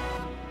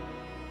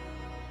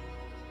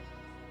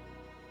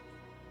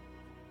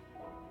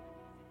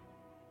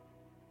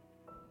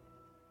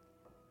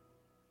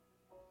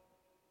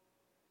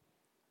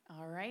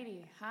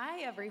 Alrighty.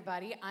 Hi,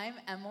 everybody. I'm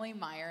Emily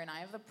Meyer, and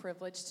I have the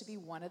privilege to be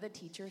one of the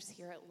teachers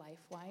here at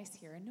LifeWise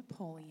here in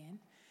Napoleon.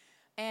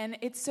 And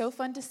it's so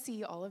fun to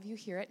see all of you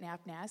here at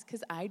NAPNAS,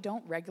 because I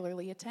don't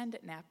regularly attend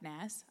at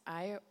NAPNAS.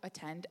 I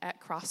attend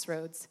at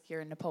Crossroads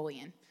here in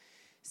Napoleon.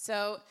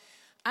 So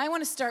I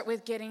want to start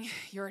with getting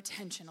your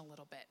attention a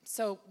little bit.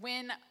 So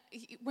when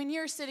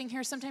you're sitting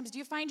here, sometimes do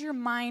you find your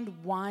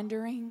mind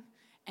wandering?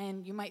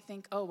 And you might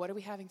think, oh, what are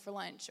we having for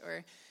lunch?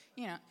 Or,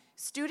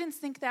 students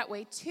think that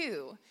way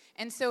too.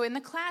 And so in the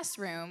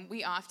classroom,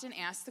 we often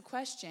ask the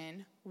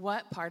question,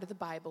 what part of the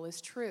Bible is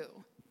true?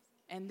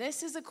 And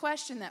this is a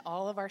question that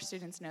all of our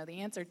students know the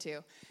answer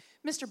to.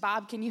 Mr.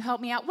 Bob, can you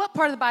help me out? What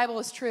part of the Bible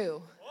is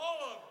true?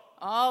 All of it.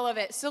 All of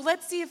it. So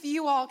let's see if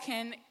you all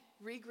can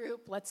regroup.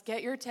 Let's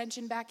get your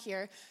attention back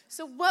here.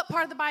 So what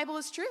part of the Bible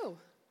is true?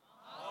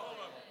 All of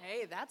it.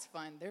 Hey, that's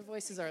fun. Their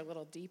voices are a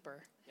little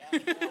deeper.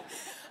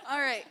 All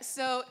right,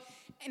 so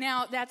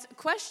now that's a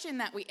question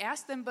that we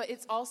ask them, but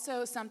it's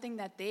also something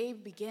that they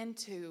begin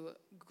to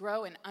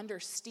grow and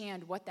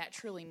understand what that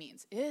truly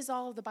means. Is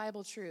all of the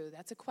Bible true?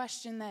 That's a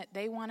question that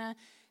they want to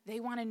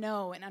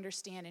know and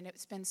understand, and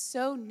it's been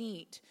so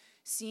neat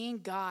seeing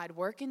God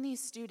work in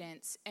these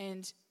students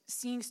and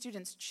seeing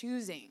students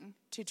choosing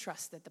to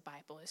trust that the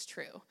Bible is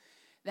true.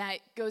 That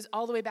goes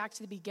all the way back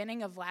to the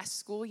beginning of last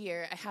school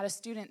year. I had a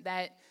student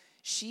that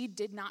she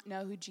did not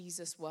know who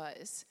Jesus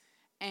was.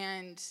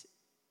 And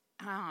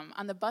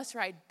on the bus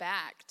ride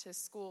back to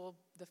school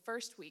the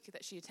first week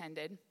that she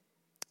attended,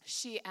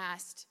 she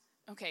asked,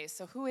 okay,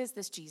 so who is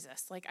this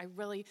Jesus?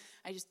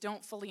 I just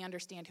don't fully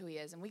understand who he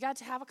is. And we got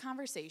to have a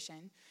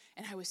conversation,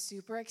 and I was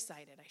super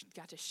excited. I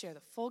got to share the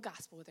full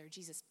gospel with her.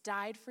 Jesus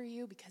died for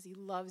you because he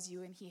loves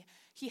you, and he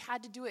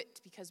had to do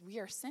it because we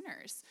are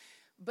sinners.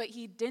 But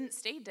he didn't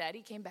stay dead.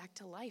 He came back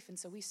to life, and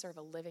so we serve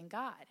a living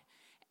God.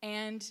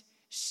 And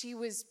she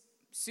was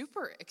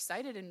super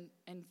excited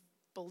and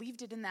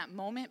believed it in that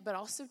moment, but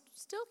also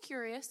still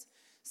curious.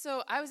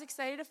 So I was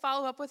excited to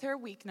follow up with her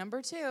week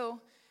number 2,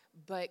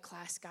 but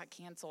class got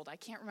canceled. I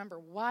can't remember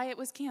why it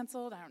was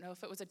canceled. I don't know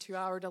if it was a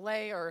 2-hour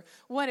delay or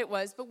what it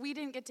was, but we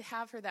didn't get to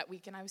have her that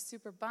week, and I was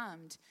super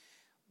bummed.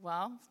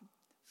 Well,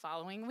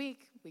 following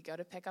week, we go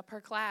to pick up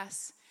her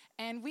class,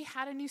 and we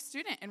had a new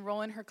student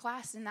enroll in her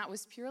class, and that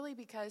was purely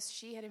because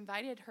she had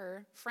invited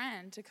her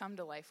friend to come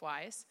to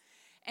LifeWise.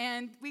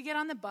 And we get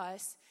on the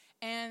bus,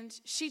 and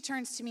she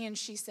turns to me and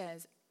she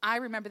says, I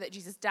remember that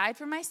Jesus died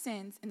for my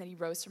sins and that he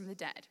rose from the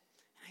dead.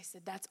 And I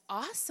said, that's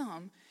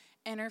awesome.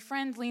 And her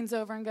friend leans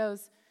over and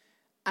goes,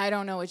 I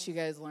don't know what you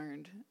guys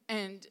learned.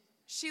 And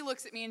she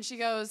looks at me and she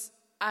goes,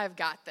 I've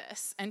got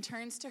this. And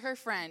turns to her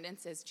friend and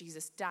says,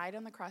 Jesus died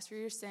on the cross for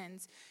your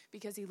sins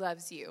because he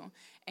loves you.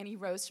 And he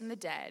rose from the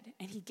dead.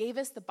 And he gave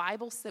us the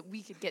Bible so that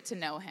we could get to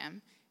know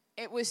him.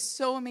 It was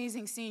so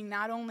amazing seeing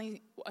not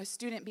only a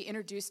student be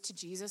introduced to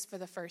Jesus for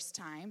the first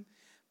time,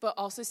 but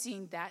also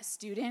seeing that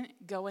student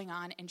going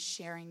on and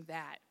sharing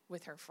that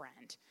with her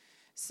friend.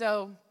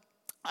 So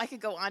I could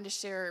go on to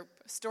share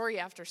story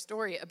after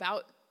story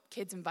about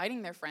kids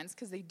inviting their friends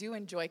because they do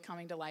enjoy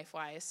coming to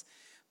LifeWise.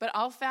 But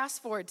I'll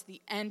fast forward to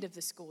the end of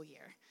the school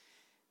year.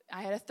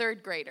 I had a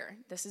 3rd grader.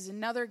 This is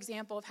another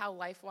example of how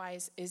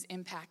LifeWise is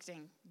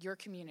impacting your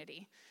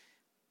community.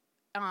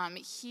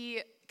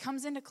 He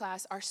comes into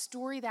class. Our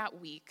story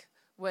that week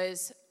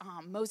was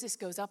Moses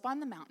goes up on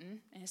the mountain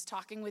and is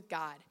talking with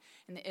God.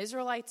 And the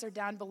Israelites are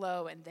down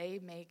below, and they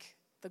make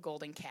the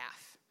golden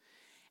calf.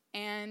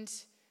 And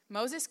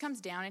Moses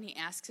comes down, and he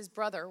asks his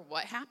brother,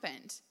 what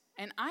happened?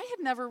 And I had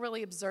never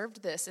really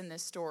observed this in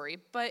this story,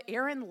 but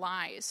Aaron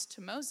lies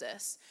to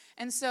Moses.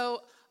 And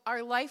so our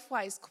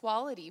LifeWise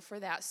quality for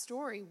that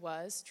story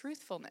was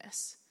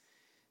truthfulness.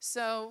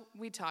 So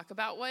we talk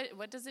about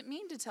what does it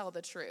mean to tell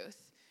the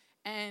truth?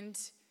 And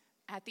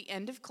at the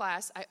end of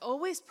class, I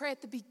always pray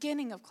at the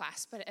beginning of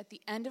class, but at the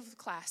end of the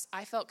class,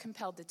 I felt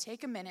compelled to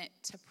take a minute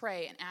to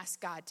pray and ask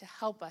God to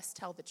help us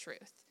tell the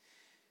truth.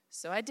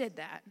 So I did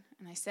that,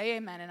 and I say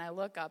amen, and I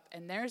look up,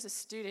 and there's a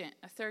student,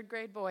 a 3rd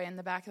grade boy in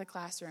the back of the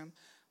classroom,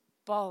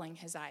 bawling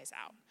his eyes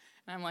out.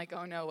 And I'm like,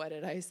 oh no, what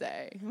did I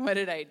say? What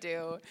did I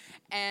do?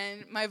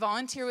 And my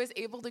volunteer was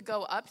able to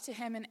go up to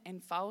him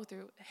and follow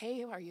through.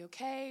 Hey, are you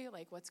okay?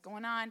 Like, what's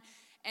going on?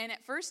 And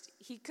at first,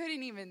 he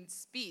couldn't even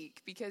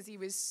speak because he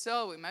was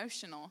so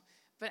emotional.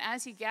 But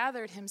as he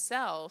gathered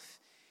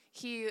himself,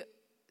 he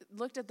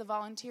looked at the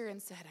volunteer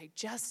and said, I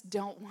just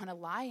don't want to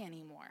lie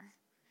anymore.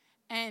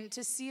 And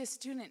to see a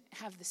student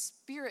have the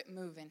Spirit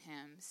move in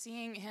him,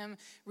 seeing him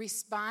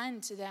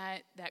respond to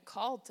that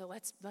call to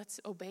let's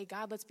obey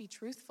God, let's be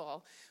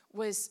truthful,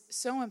 was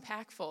so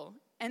impactful.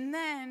 And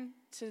then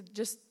to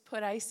just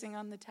put icing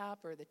on the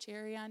top or the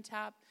cherry on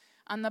top,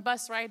 on the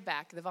bus ride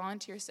back, the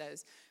volunteer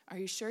says, are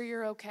you sure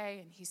you're okay?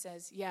 And he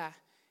says, yeah,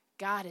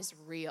 God is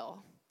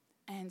real.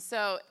 And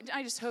so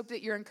I just hope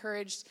that you're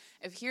encouraged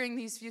of hearing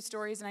these few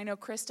stories, and I know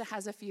Krista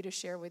has a few to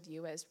share with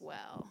you as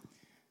well.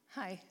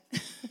 Hi.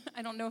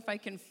 I don't know if I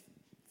can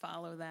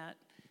follow that.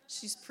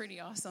 She's pretty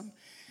awesome.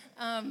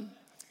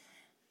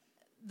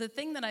 The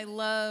thing that I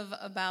love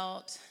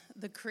about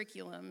the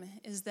curriculum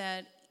is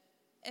that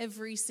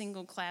every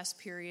single class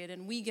period,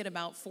 and we get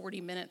about 40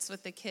 minutes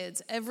with the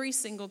kids, every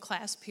single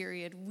class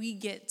period, we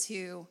get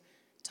to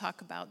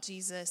talk about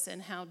Jesus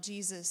and how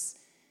Jesus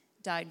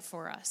died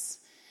for us.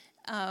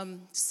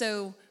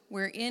 So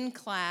we're in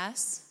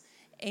class,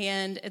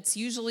 and it's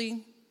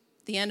usually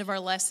the end of our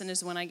lesson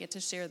is when I get to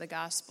share the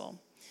gospel.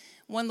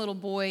 One little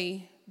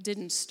boy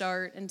didn't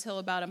start until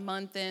about a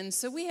month in,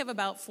 so we have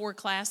about 4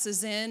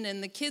 classes in,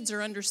 and the kids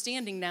are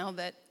understanding now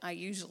that I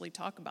usually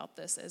talk about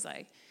this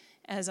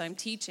as I'm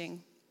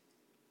teaching.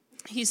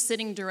 He's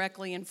sitting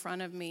directly in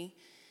front of me,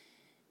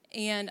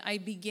 and I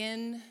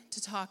begin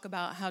to talk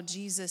about how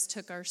Jesus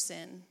took our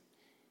sin,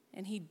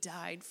 and he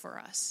died for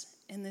us.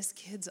 And this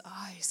kid's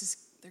eyes,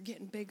 they're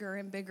getting bigger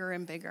and bigger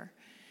and bigger.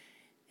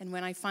 And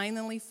when I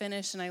finally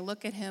finish and I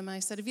look at him, I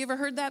said, have you ever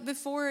heard that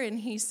before? And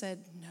he said,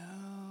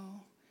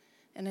 no.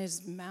 And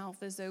his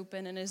mouth is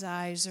open and his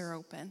eyes are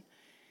open.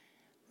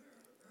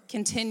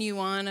 Continue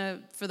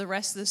on for the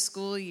rest of the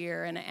school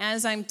year. And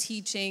as I'm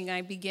teaching,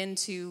 I begin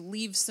to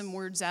leave some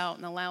words out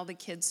and allow the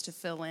kids to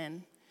fill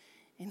in.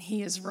 And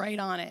he is right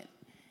on it.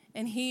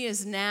 And he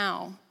is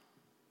now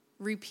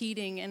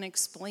repeating and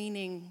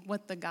explaining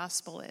what the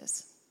gospel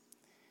is.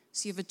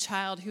 So you have a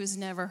child who has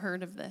never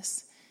heard of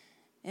this,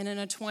 and in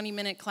a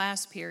 20-minute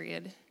class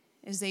period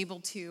is able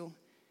to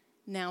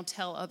now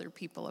tell other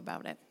people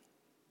about it.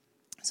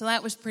 So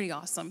that was pretty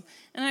awesome.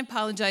 And I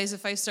apologize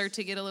if I start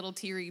to get a little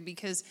teary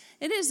because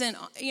it isn't,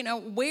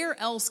 where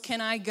else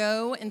can I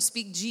go and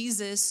speak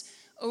Jesus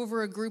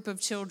over a group of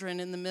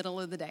children in the middle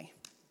of the day?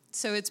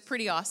 So it's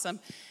pretty awesome.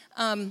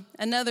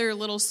 Another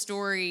little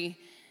story,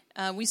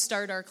 we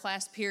start our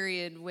class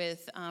period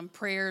with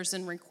prayers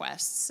and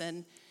requests,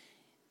 and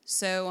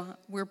so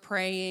we're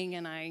praying,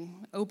 and I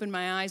open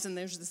my eyes, and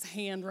there's this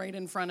hand right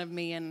in front of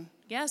me, and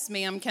yes,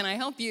 ma'am, can I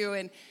help you?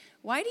 And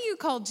why do you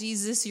call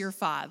Jesus your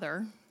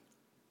father?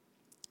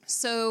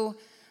 So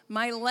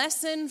my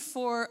lesson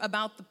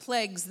about the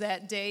plagues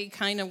that day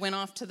kind of went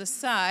off to the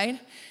side,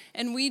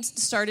 and we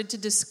started to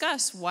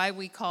discuss why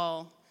we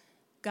call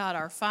God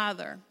our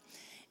Father.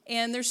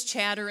 And there's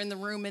chatter in the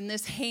room, and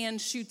this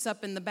hand shoots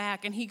up in the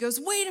back, and he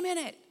goes, wait a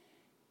minute.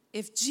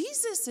 If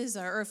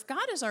if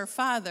God is our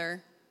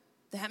Father,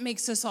 that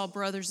makes us all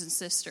brothers and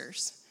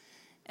sisters.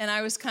 And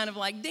I was kind of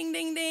like, ding,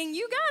 ding, ding,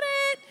 you got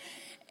it.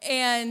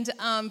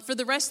 And for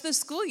the rest of the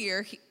school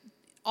year,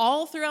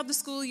 all throughout the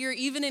school year,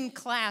 even in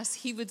class,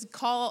 he would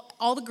call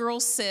all the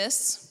girls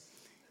sis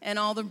and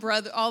all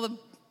the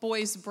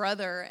boys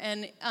brother.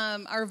 And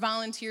our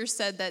volunteers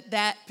said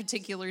that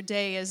particular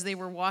day, as they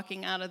were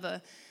walking out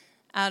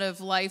of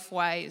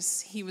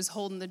LifeWise, he was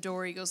holding the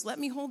door. He goes, let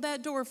me hold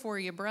that door for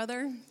you,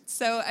 brother.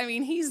 So,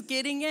 he's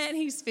getting it.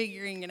 He's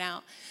figuring it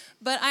out.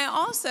 But I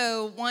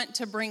also want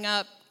to bring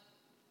up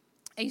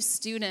a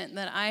student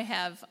that I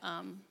have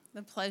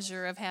the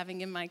pleasure of having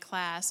in my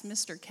class,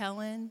 Mr.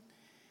 Kellen.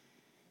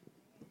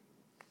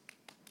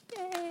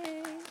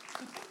 Yay.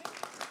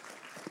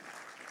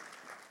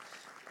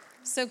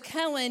 So,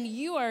 Kellen,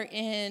 you are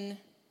in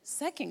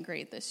 2nd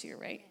grade this year,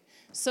 right?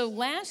 So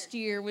last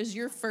year was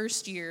your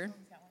first year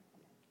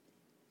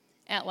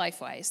at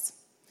LifeWise.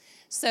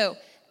 So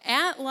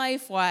at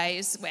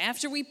LifeWise,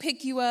 after we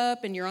pick you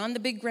up and you're on the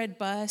big red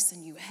bus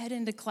and you head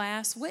into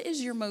class, what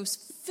is your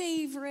most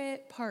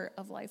favorite part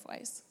of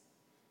LifeWise?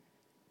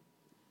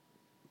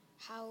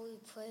 How we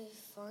play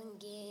fun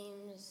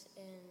games,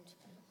 and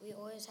we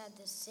always had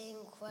the same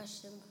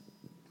question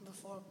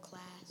before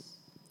class.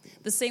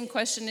 The same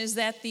question, is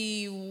that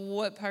the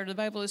what part of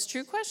the Bible is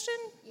true question?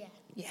 Yeah.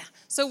 Yeah.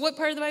 So what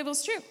part of the Bible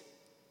is true?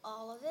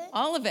 All of it?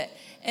 All of it.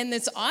 And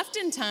it's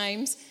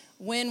oftentimes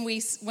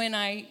when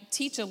I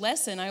teach a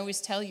lesson, I always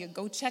tell you,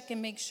 go check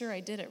and make sure I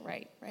did it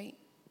right?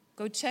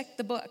 Go check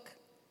the book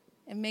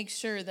and make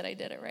sure that I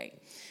did it right.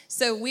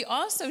 So we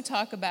also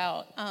talk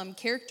about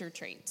character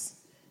traits,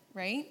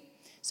 right?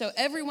 So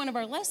every one of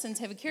our lessons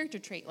have a character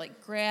trait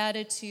like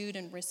gratitude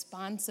and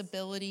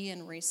responsibility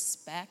and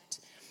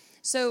respect.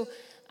 So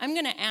I'm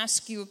going to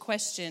ask you a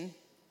question.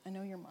 I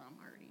know your mom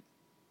already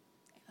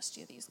asked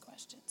you these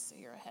questions, so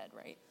you're ahead,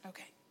 right?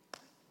 Okay.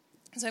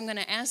 So I'm going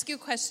to ask you a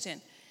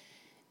question.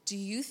 Do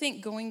you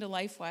think going to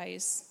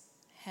LifeWise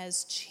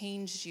has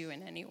changed you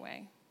in any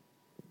way?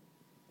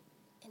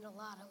 In a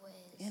lot of ways.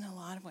 In a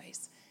lot of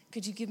ways.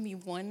 Could you give me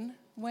one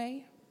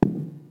way? Hold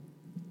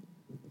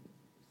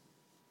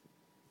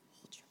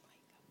your mic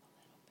up a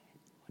little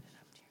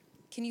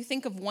Can you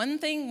think of one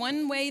thing,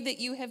 one way that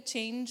you have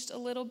changed a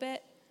little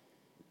bit?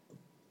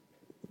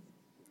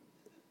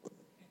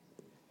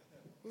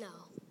 No.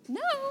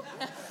 No.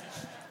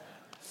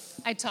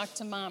 I talked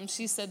to Mom.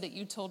 She said that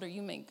you told her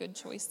you make good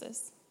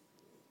choices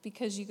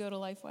because you go to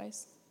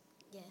LifeWise.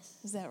 Yes.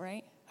 Is that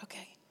right?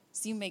 Okay.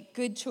 So you make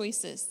good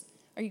choices.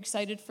 Are you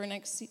excited for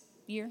next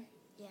year?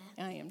 Yeah.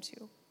 I am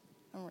too.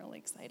 I'm really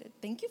excited.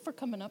 Thank you for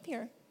coming up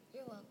here.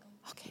 You're welcome.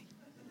 Okay.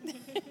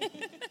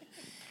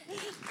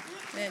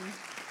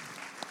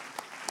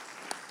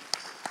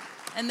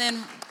 And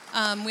then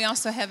we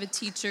also have a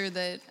teacher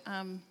that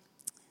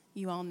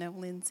you all know,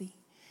 Lindsay.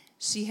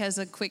 She has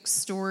a quick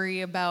story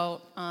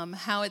about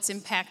how it's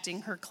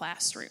impacting her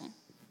classroom.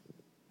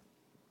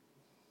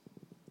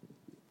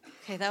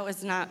 Okay, that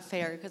was not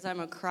fair because I'm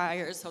a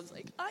crier, so I was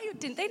like,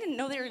 they didn't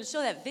know they were going to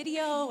show that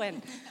video,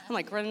 and I'm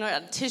like running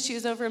out of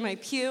tissues over my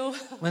pew.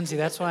 Lindsay,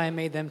 that's why I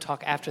made them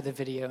talk after the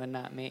video and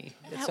not me.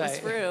 That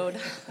was rude.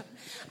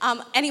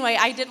 Anyway,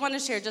 I did want to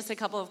share just a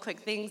couple of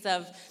quick things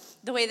of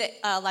the way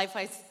that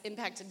LifeWise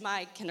impacted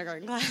my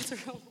kindergarten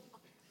classroom.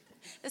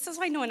 This is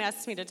why no one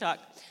asks me to talk.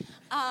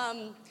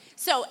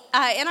 So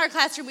in our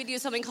classroom, we do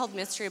something called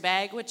Mystery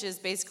Bag, which is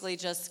basically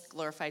just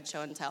glorified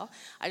show and tell.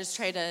 I just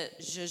try to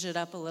zhuzh it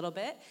up a little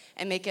bit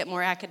and make it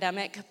more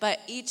academic. But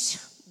each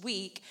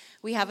week,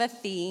 we have a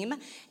theme,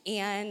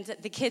 and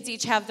the kids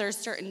each have their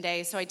certain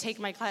day. So I take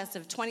my class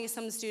of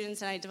 20-some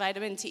students, and I divide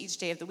them into each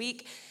day of the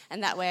week.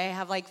 And that way, I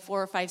have like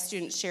 4 or 5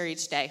 students share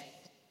each day.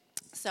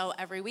 So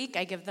every week,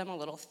 I give them a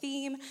little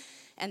theme.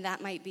 And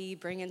that might be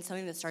bring in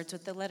something that starts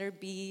with the letter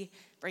B,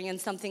 bring in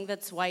something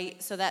that's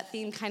white, so that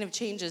theme kind of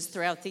changes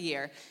throughout the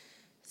year.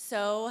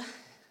 So,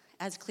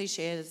 as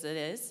cliche as it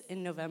is,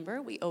 in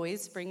November, we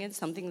always bring in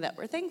something that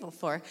we're thankful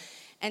for.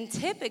 And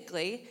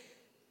typically,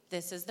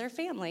 this is their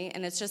family,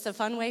 and it's just a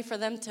fun way for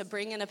them to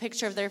bring in a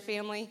picture of their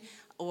family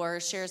or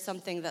share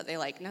something that they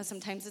like. Now,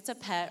 sometimes it's a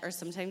pet, or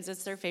sometimes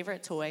it's their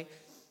favorite toy,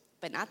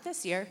 but not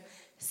this year.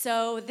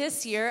 So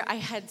this year, I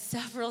had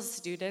several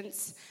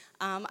students.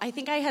 I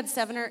think I had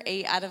 7 or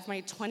 8 out of my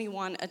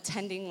 21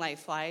 attending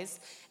LifeWise,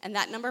 and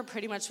that number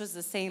pretty much was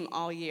the same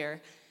all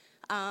year.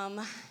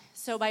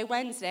 So by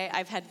Wednesday,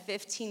 I've had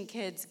 15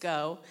 kids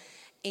go,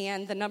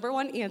 and the number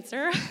one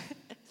answer,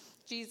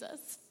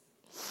 Jesus.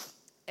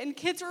 And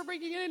kids were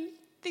bringing in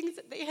things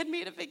that they had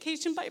made at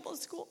Vacation Bible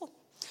School,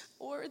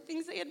 or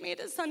things they had made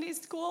at Sunday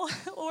school,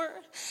 or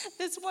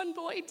this one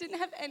boy didn't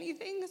have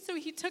anything, so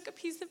he took a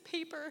piece of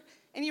paper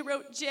and he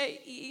wrote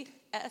JESUS.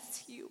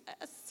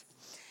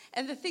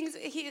 And the things,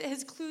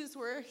 his clues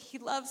were, he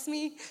loves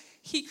me,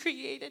 he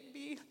created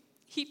me,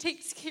 he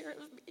takes care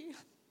of me.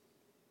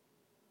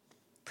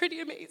 Pretty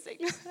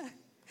amazing.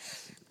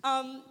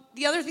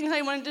 The other things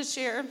I wanted to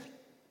share,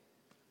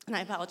 and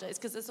I apologize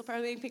because this will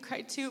probably make me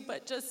cry too,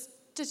 but just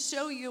to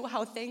show you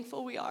how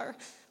thankful we are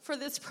for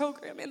this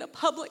program in a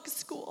public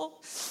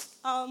school.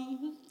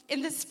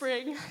 In the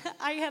spring,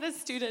 I had a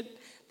student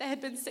that had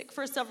been sick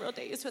for several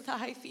days with a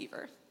high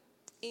fever.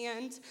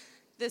 And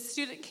this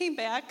student came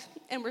back,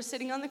 and we're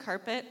sitting on the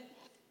carpet,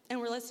 and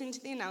we're listening to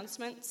the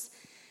announcements.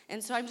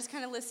 And so I'm just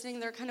kind of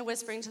listening. They're kind of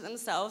whispering to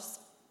themselves.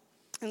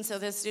 And so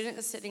this student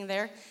is sitting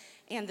there,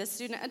 and the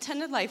student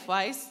attended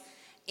LifeWise,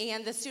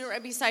 and the student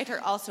right beside her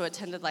also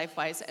attended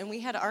LifeWise. And we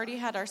had already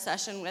had our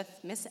session with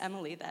Miss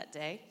Emily that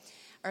day,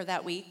 or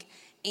that week.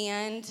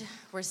 And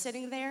we're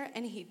sitting there,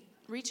 and he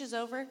reaches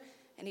over,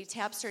 and he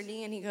taps her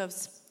knee, and he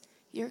goes,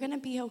 "You're going to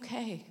be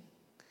okay.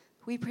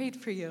 We prayed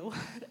for you."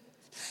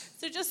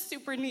 So just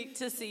super neat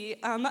to see.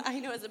 I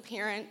know as a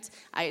parent,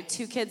 I had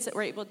 2 kids that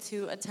were able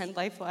to attend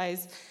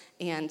LifeWise,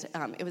 and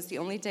it was the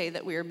only day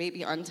that we were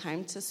maybe on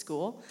time to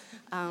school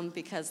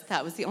because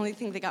that was the only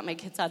thing that got my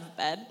kids out of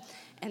bed.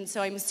 And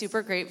so I'm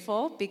super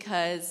grateful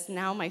because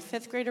now my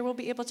 5th grader will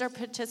be able to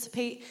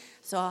participate,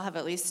 so I'll have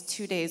at least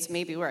 2 days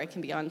maybe where I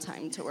can be on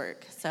time to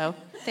work. So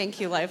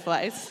thank you,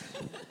 LifeWise.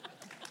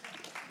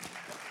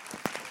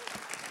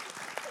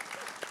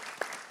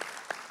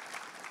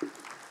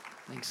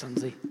 Thanks,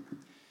 Lindsay.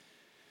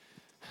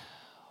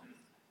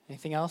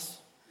 Anything else,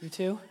 you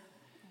two?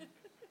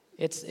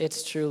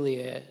 It's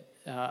truly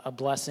a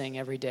blessing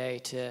every day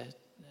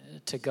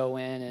to go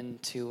in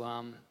and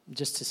to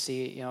just to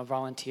see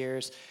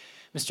volunteers.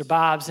 Mr.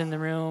 Bob's in the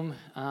room.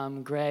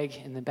 Greg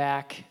in the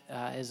back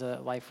is a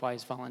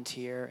LifeWise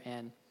volunteer,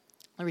 and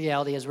the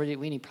reality is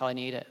we probably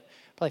need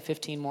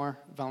 15 more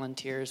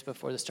volunteers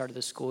before the start of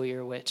the school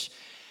year, which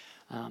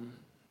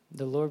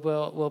the Lord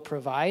will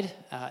provide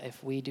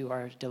if we do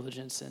our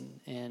diligence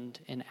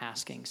in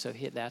asking. So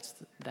that's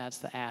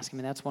the ask. I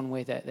mean, that's one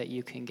way that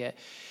you can get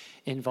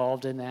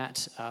involved in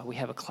that. We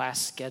have a class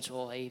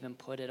schedule. I even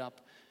put it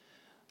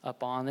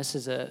up on. This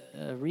is a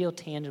real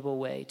tangible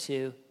way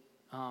to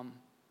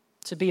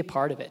be a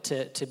part of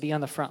it, to be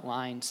on the front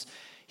lines,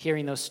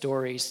 hearing those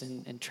stories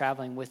and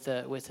traveling with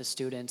the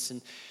students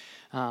and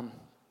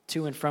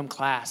to and from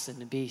class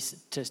and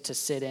to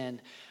sit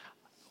in.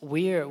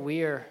 We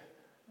are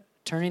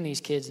turning these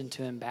kids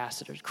into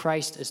ambassadors.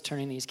 Christ is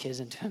turning these kids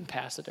into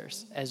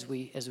ambassadors as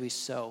we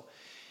sow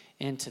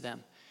into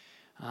them.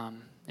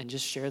 and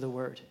just share the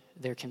word,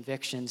 their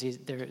convictions. It's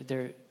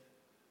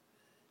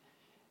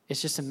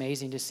just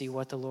amazing to see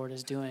what the Lord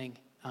is doing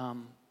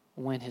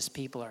when his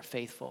people are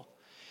faithful.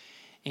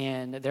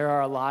 And there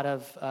are a lot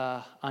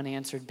of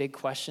unanswered big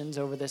questions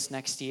over this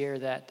next year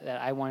that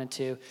I wanted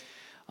to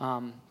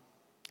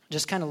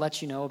just kind of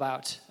let you know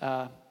about.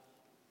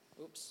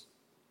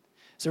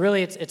 So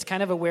really, it's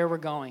kind of a where we're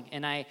going.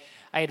 And I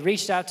had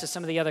reached out to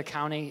some of the other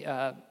county,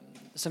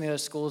 some of the other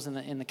schools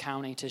in the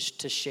county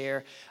to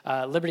share.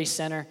 Liberty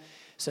Center.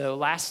 So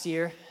last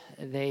year,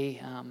 they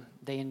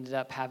ended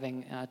up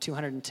having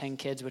 210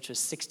 kids, which was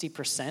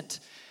 60%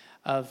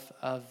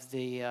 of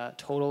the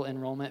total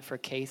enrollment for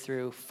K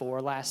through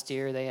 4 last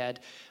year. They had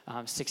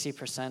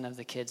 60% of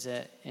the kids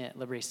at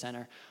Liberty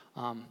Center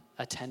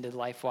attended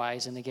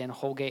LifeWise. And again,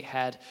 Holgate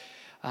had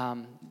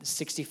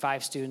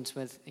 65 students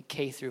with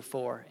K through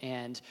 4.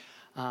 And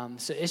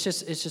so it's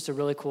just a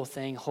really cool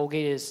thing.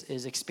 Holgate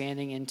is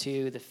expanding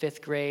into the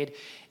 5th grade,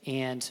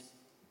 and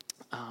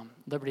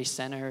Liberty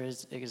Center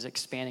is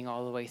expanding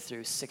all the way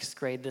through 6th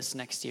grade this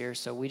next year.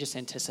 So we just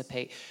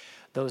anticipate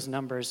those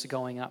numbers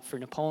going up. For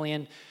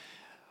Napoleon,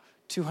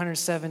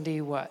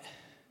 270, what?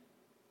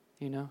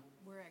 You know?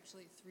 We're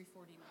actually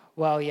 349.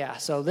 Well, yeah.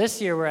 So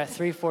this year we're at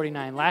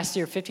 349. Last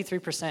year,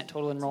 53%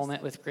 total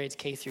enrollment with grades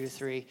K through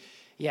 3.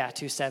 Yeah,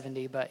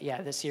 270. But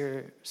yeah, this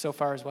year so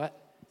far is what?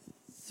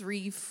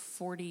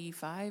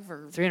 345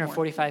 or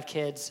 345 more.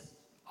 Kids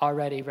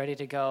already ready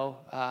to go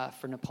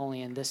for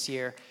Napoleon this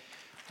year.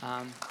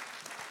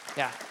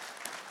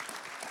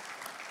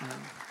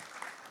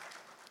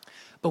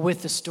 But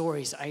with the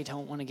stories, I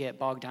don't want to get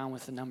bogged down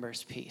with the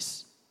numbers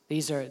piece.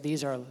 These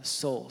are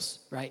souls,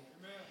 right?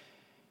 Amen.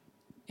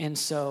 And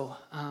so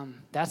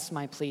that's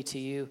my plea to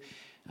you.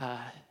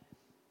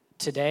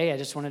 Today, I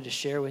just wanted to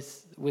share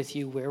with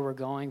you where we're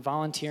going.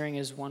 Volunteering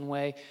is one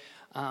way.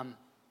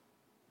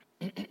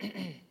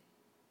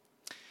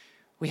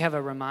 We have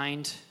a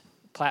Remind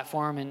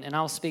platform, and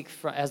I'll speak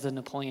as the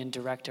Napoleon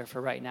director for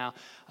right now.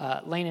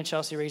 Lane and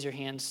Chelsea, raise your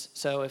hands.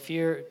 So if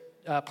you're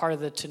part of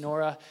the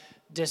Tenora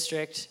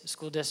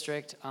school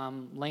district,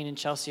 Lane and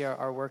Chelsea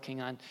are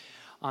working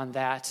on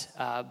that.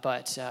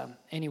 But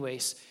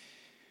anyways,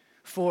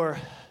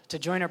 to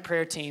join our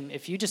prayer team,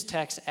 if you just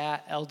text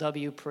at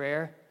LW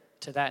Prayer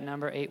to that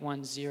number,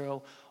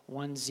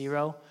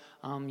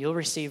 81010, you'll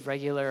receive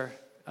regular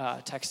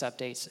text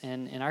updates.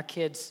 And our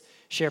kids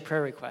share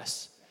prayer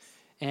requests.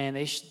 And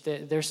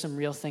there's some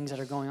real things that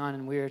are going on,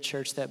 and we're a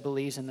church that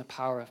believes in the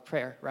power of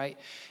prayer, right?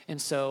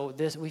 And so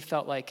we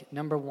felt like,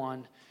 number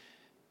one,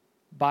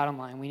 bottom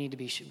line, we need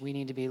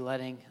to be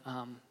letting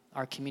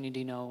our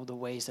community know the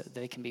ways that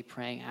they can be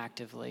praying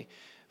actively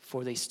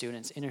for these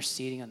students,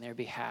 interceding on their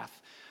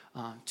behalf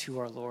to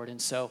our Lord.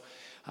 And so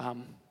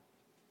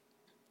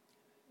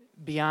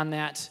beyond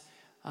that,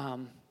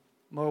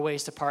 more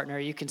ways to partner.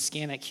 You can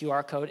scan that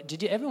QR code.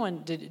 Did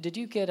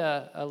you get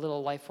a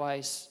little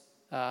LifeWise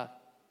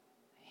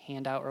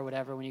handout or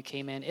whatever when you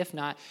came in? If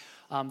not,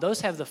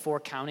 those have the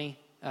 4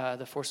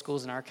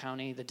 schools in our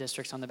county, the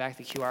districts on the back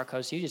of the QR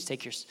code. So you just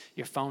take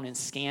your phone and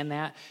scan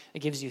that. It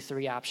gives you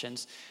 3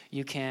 options.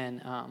 You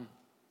can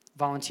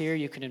volunteer,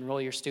 you can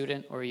enroll your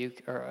student or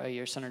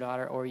your son or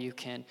daughter, or you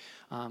can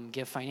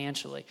give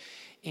financially.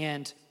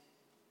 And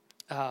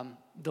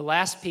the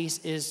last piece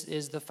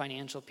is the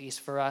financial piece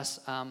for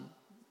us.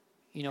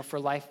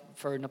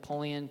 For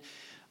Napoleon,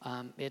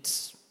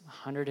 it's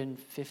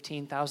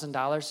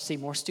 $115,000. See,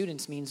 more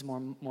students means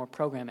more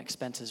program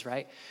expenses,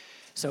 right?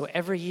 So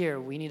every year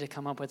we need to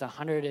come up with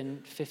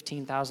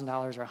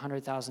 $115,000 or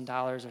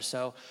 $100,000 or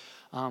so,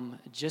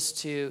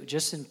 just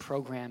in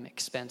program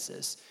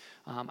expenses,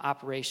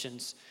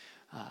 operations.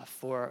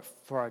 For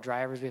our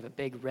drivers, we have a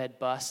big red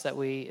bus that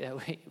we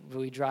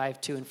drive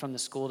to and from the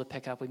school to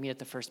pick up. We meet at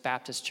the First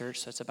Baptist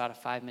Church, so it's about a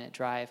 5-minute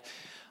drive,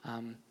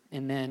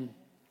 and then.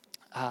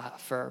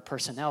 For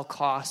personnel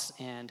costs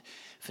and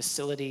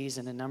facilities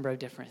and a number of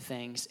different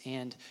things.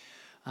 And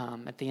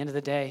at the end of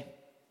the day,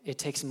 it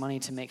takes money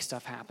to make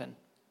stuff happen.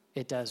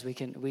 It does.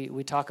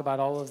 We talk about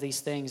all of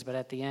these things, but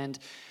at the end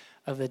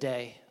of the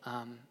day,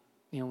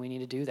 we need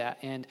to do that.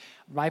 And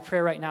my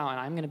prayer right now, and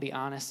I'm going to be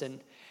honest,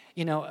 and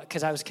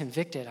because I was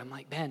convicted, I'm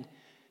like, Ben,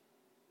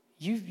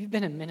 you've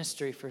been in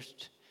ministry for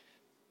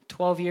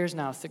 12 years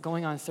now,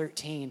 going on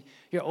 13.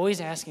 You're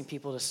always asking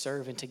people to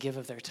serve and to give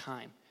of their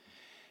time.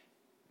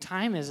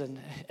 Time is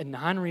a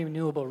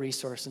non-renewable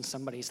resource in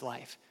somebody's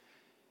life.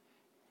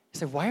 I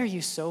said, why are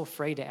you so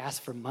afraid to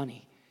ask for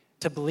money,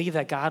 to believe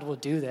that God will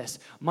do this?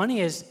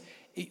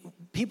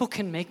 People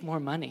can make more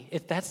money.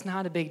 That's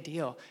not a big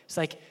deal. It's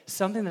like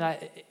something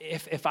that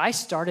if I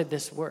started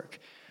this work,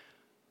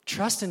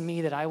 trust in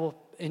me that I will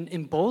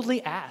and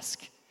boldly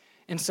ask.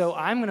 And so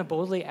I'm going to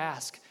boldly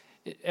ask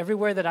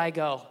everywhere that I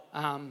go.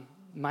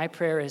 My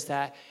prayer is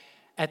that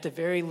at the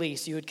very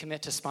least, you would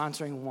commit to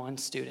sponsoring 1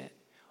 student,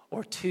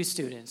 or 2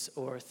 students,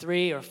 or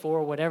 3 or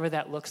 4, whatever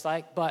that looks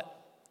like. But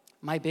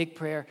my big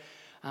prayer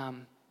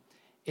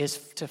is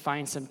to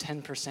find some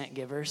 10%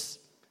 givers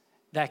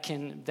that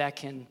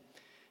can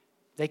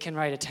They can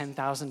write a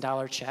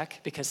 $10,000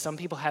 check because some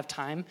people have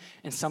time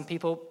and some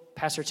people,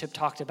 Pastor Chip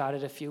talked about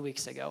it a few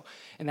weeks ago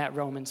in that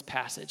Romans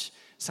passage.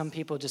 Some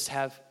people just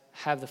have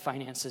the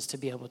finances to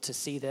be able to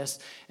see this,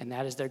 and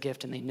that is their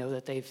gift, and they know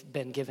that they've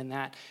been given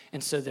that,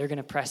 and so they're going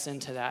to press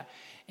into that.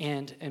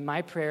 And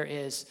my prayer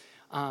is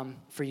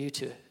for you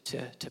to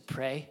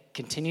pray,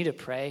 continue to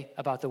pray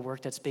about the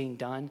work that's being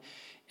done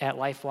at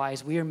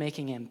LifeWise. We are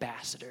making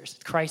ambassadors.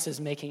 Christ is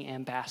making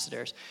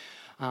ambassadors.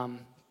 I'll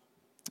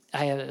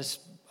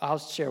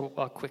share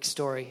a quick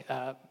story.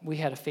 We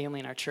had a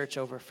family in our church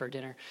over for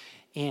dinner,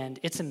 and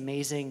it's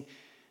amazing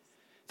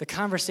the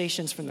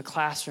conversations from the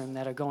classroom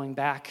that are going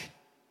back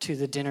to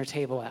the dinner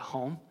table at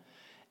home,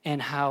 and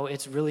how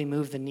it's really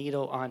moved the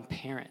needle on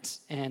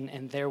parents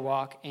and their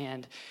walk,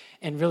 and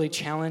really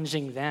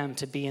challenging them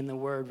to be in the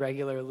Word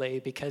regularly,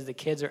 because the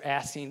kids are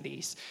asking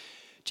these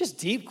just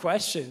deep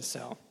questions.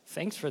 So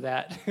thanks for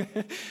that.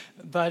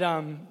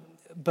 But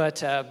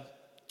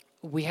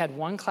we had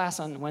one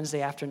class on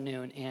Wednesday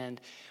afternoon, and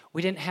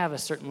we didn't have a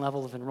certain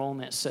level of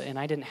enrollment, and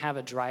I didn't have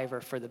a driver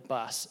for the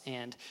bus,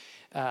 and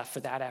for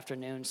that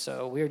afternoon,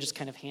 so we were just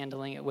kind of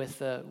handling it with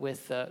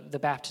the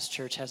Baptist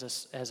church has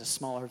a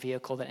smaller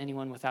vehicle that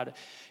anyone without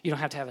you don't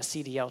have to have a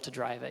CDL to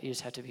drive it, you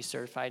just have to be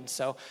certified, and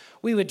so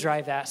we would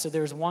drive that. So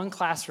there was one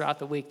class throughout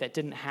the week that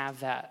didn't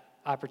have that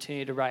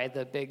opportunity to ride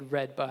the big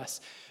red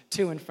bus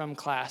to and from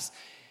class,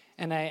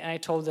 and I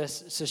told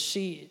this, so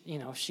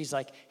she's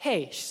like,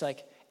 hey, she's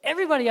like,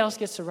 everybody else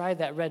gets to ride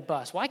that red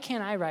bus. Why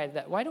can't I ride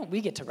that? Why don't we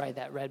get to ride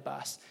that red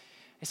bus?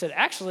 I said,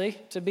 actually,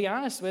 to be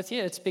honest with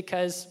you, it's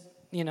because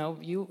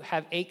you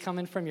have 8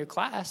 coming from your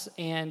class,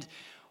 and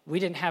we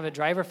didn't have a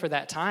driver for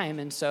that time,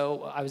 and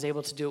so I was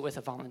able to do it with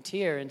a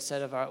volunteer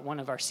instead of one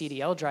of our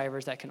CDL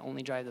drivers that can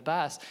only drive the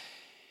bus.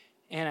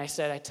 And I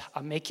said,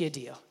 I'll make you a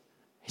deal.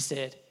 I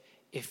said,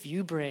 if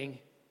you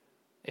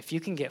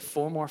can get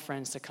 4 more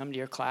friends to come to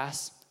your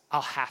class,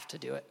 I'll have to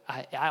do it.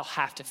 I'll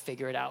have to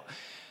figure it out.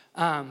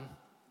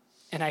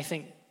 And I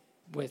think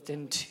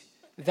within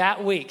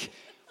that week,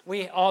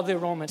 all the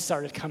enrollments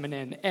started coming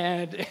in,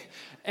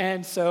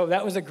 and so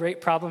that was a great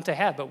problem to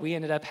have. But we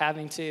ended up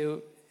having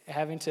to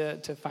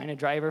find a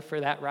driver for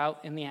that route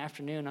in the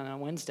afternoon on a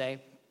Wednesday,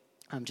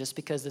 just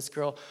because this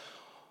girl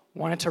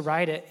wanted to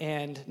ride it,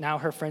 and now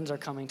her friends are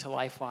coming to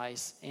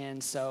LifeWise,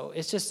 and so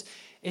it's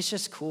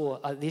just cool.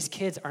 These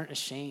kids aren't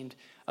ashamed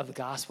of the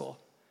gospel;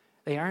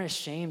 they aren't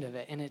ashamed of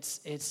it, and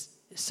it's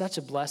such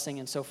a blessing.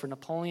 And so for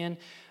Napoleon,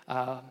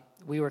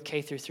 we were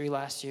K through 3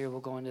 last year. We'll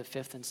go into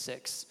 5th and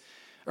 6th.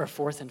 Or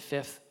 4th and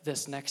 5th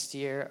this next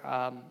year.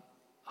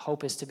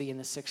 Hope is to be in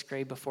the 6th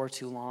grade before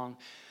too long,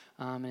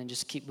 and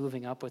just keep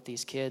moving up with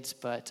these kids.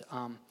 But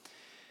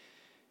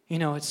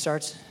it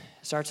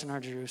starts in our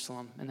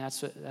Jerusalem, and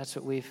that's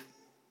what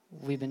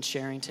we've been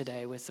sharing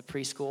today with the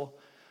preschool,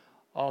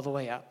 all the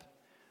way up.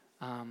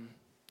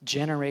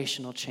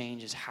 Generational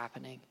change is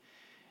happening,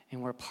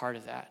 and we're part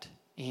of that.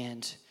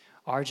 And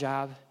our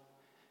job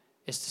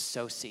is to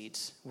sow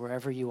seeds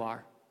wherever you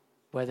are,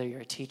 whether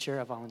you're a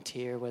teacher, a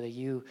volunteer,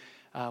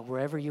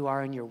 wherever you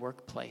are in your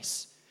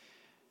workplace.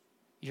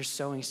 You're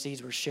sowing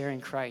seeds. We're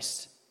sharing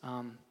Christ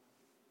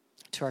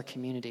to our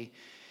community.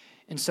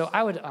 And so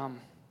I would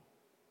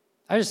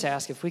just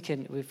ask if we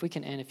can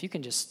end, if you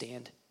can just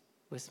stand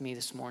with me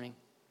this morning.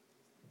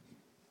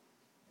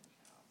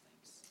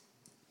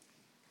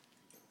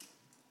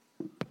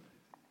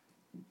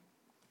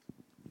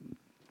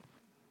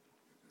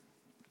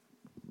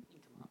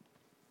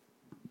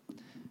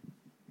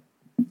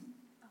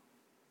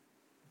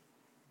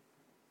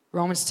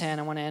 Romans 10,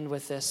 I want to end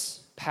with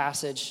this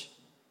passage.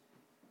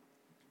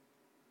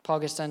 Paul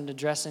gets done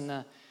addressing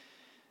the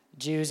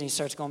Jews, and he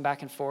starts going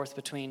back and forth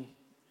between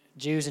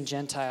Jews and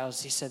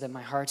Gentiles. He said that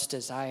my heart's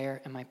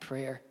desire and my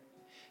prayer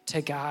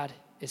to God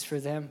is for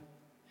them,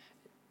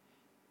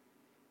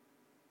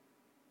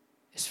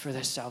 is for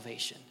their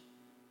salvation.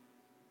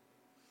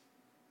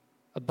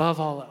 Above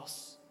all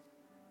else.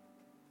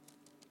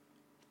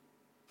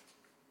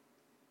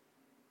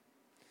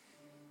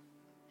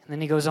 And then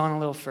he goes on a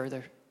little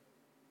further.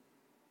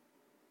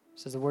 It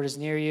says the word is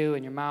near you,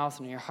 in your mouth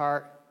and in your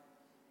heart.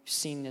 You've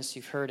seen this,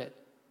 you've heard it.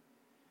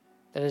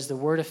 That is the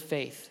word of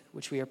faith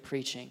which we are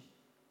preaching.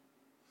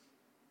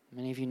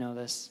 Many of you know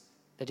this,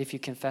 that if you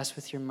confess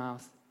with your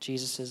mouth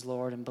Jesus is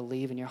Lord and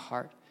believe in your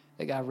heart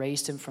that God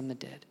raised him from the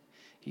dead,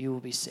 you will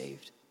be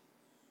saved.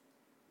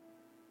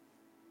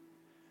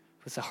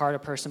 With the heart a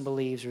person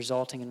believes,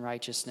 resulting in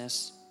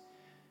righteousness.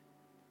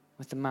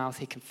 With the mouth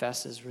he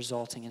confesses,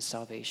 resulting in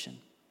salvation.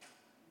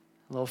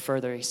 A little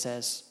further he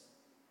says,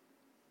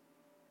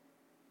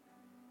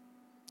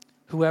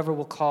 whoever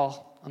will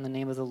call on the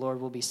name of the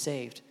Lord will be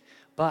saved.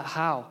 But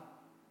how?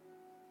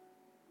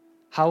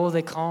 How will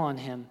they call on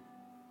him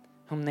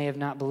whom they have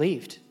not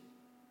believed?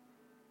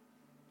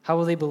 How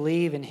will they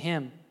believe in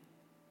him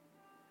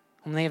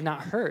whom they have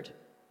not heard?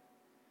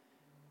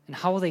 And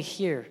how will they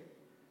hear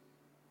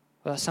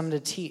without someone to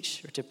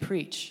teach or to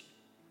preach?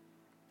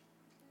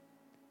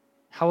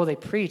 How will they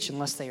preach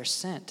unless they are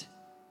sent?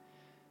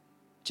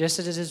 Just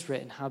as it is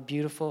written, how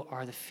beautiful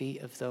are the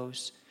feet of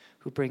those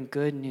who bring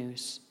good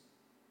news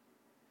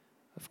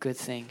of good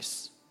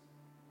things.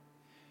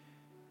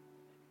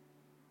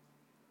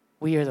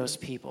 We are those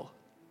people,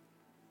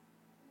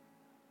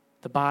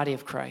 the body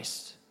of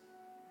Christ,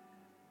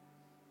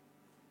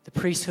 the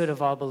priesthood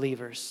of all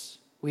believers.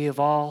 We have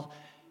all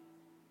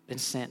been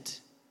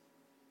sent,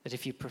 that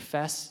if you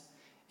profess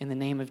in the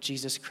name of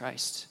Jesus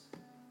Christ,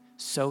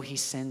 so he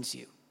sends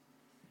you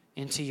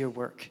into your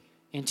work,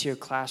 into your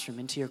classroom,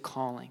 into your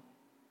calling,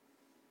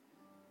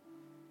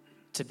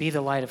 to be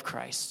the light of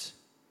Christ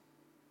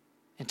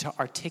and to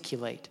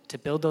articulate, to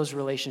build those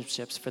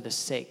relationships for the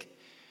sake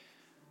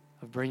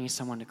of bringing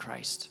someone to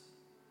Christ.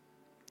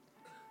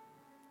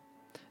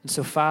 And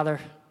so, Father,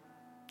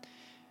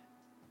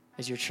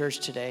 as your church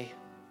today,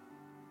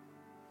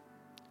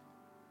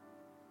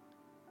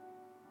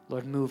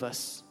 Lord, move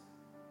us.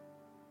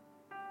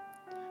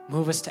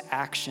 Move us to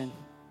action.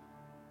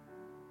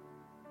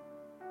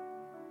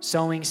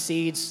 Sowing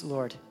seeds,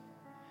 Lord.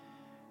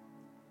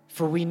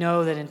 For we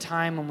know that in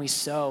time when we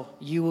sow,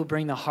 you will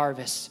bring the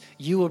harvest.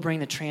 You will bring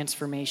the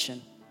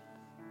transformation.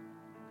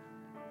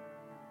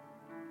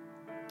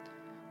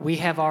 We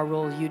have our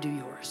role, you do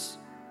yours.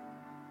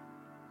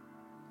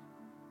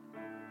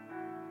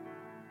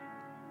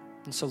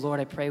 And so, Lord,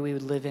 I pray we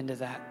would live into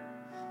that.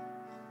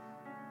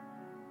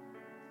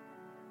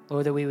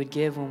 Lord, that we would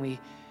give when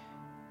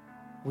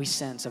we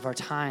sense of our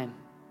time,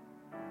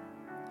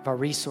 of our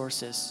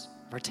resources,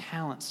 of our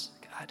talents,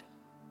 God,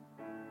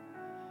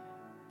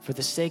 for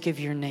the sake of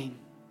your name.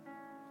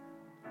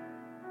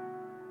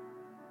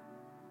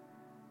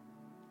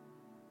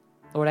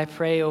 Lord, I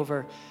pray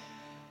over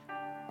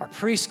our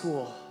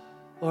preschool.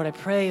 Lord, I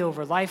pray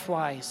over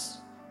LifeWise,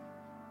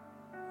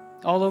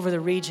 all over the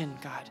region,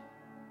 God.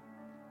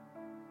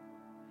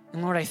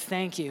 And Lord, I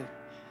thank you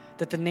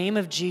that the name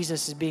of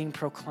Jesus is being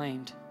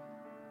proclaimed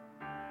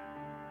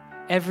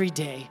every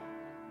day.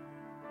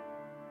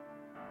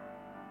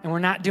 And we're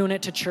not doing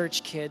it to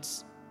church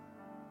kids.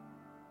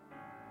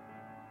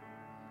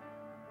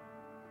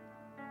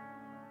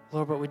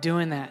 Lord, but we're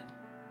doing that.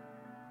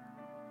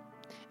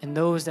 And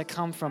those that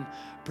come from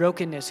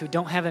brokenness, who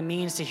don't have a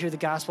means to hear the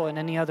gospel in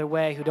any other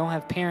way, who don't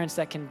have parents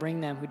that can bring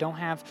them, who don't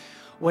have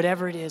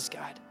whatever it is,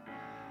 God,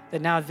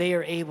 that now they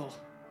are able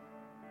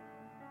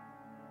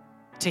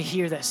to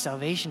hear that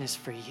salvation is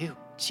for you.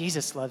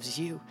 Jesus loves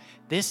you.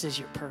 This is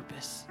your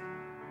purpose.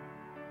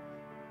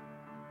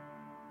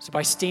 So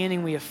by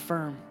standing, we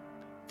affirm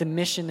the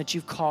mission that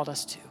you've called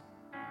us to.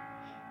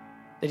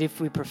 That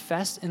if we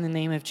profess in the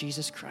name of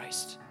Jesus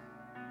Christ,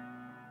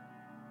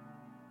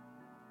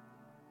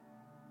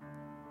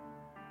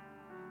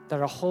 that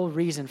our whole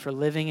reason for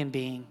living and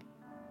being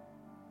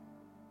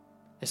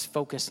is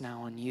focused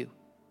now on you.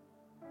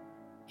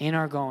 In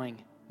our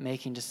going,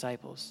 making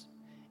disciples.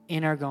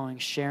 In our going,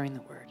 sharing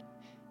the word.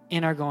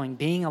 In our going,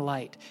 being a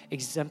light,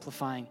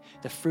 exemplifying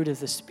the fruit of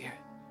the Spirit.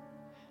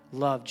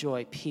 Love,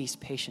 joy, peace,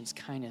 patience,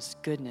 kindness,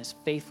 goodness,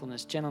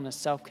 faithfulness, gentleness,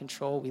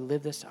 self-control. We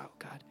live this out,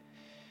 God,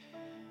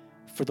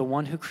 for the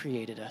one who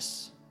created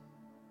us.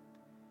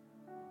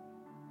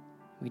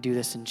 We do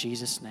this in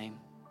Jesus' name.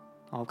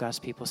 All God's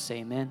people say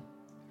amen.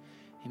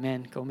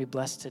 Amen. Go and be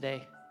blessed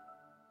today.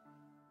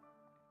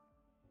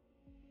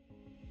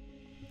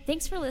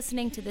 Thanks for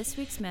listening to this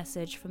week's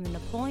message from the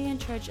Napoleon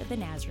Church of the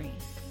Nazarene.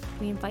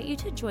 We invite you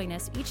to join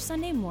us each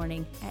Sunday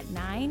morning at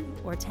 9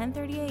 or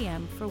 10:30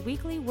 a.m. for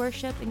weekly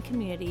worship and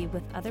community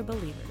with other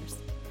believers.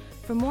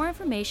 For more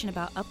information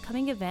about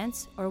upcoming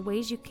events or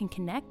ways you can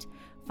connect,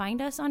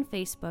 find us on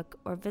Facebook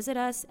or visit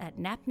us at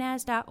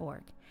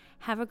napnaz.org.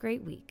 Have a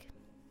great week.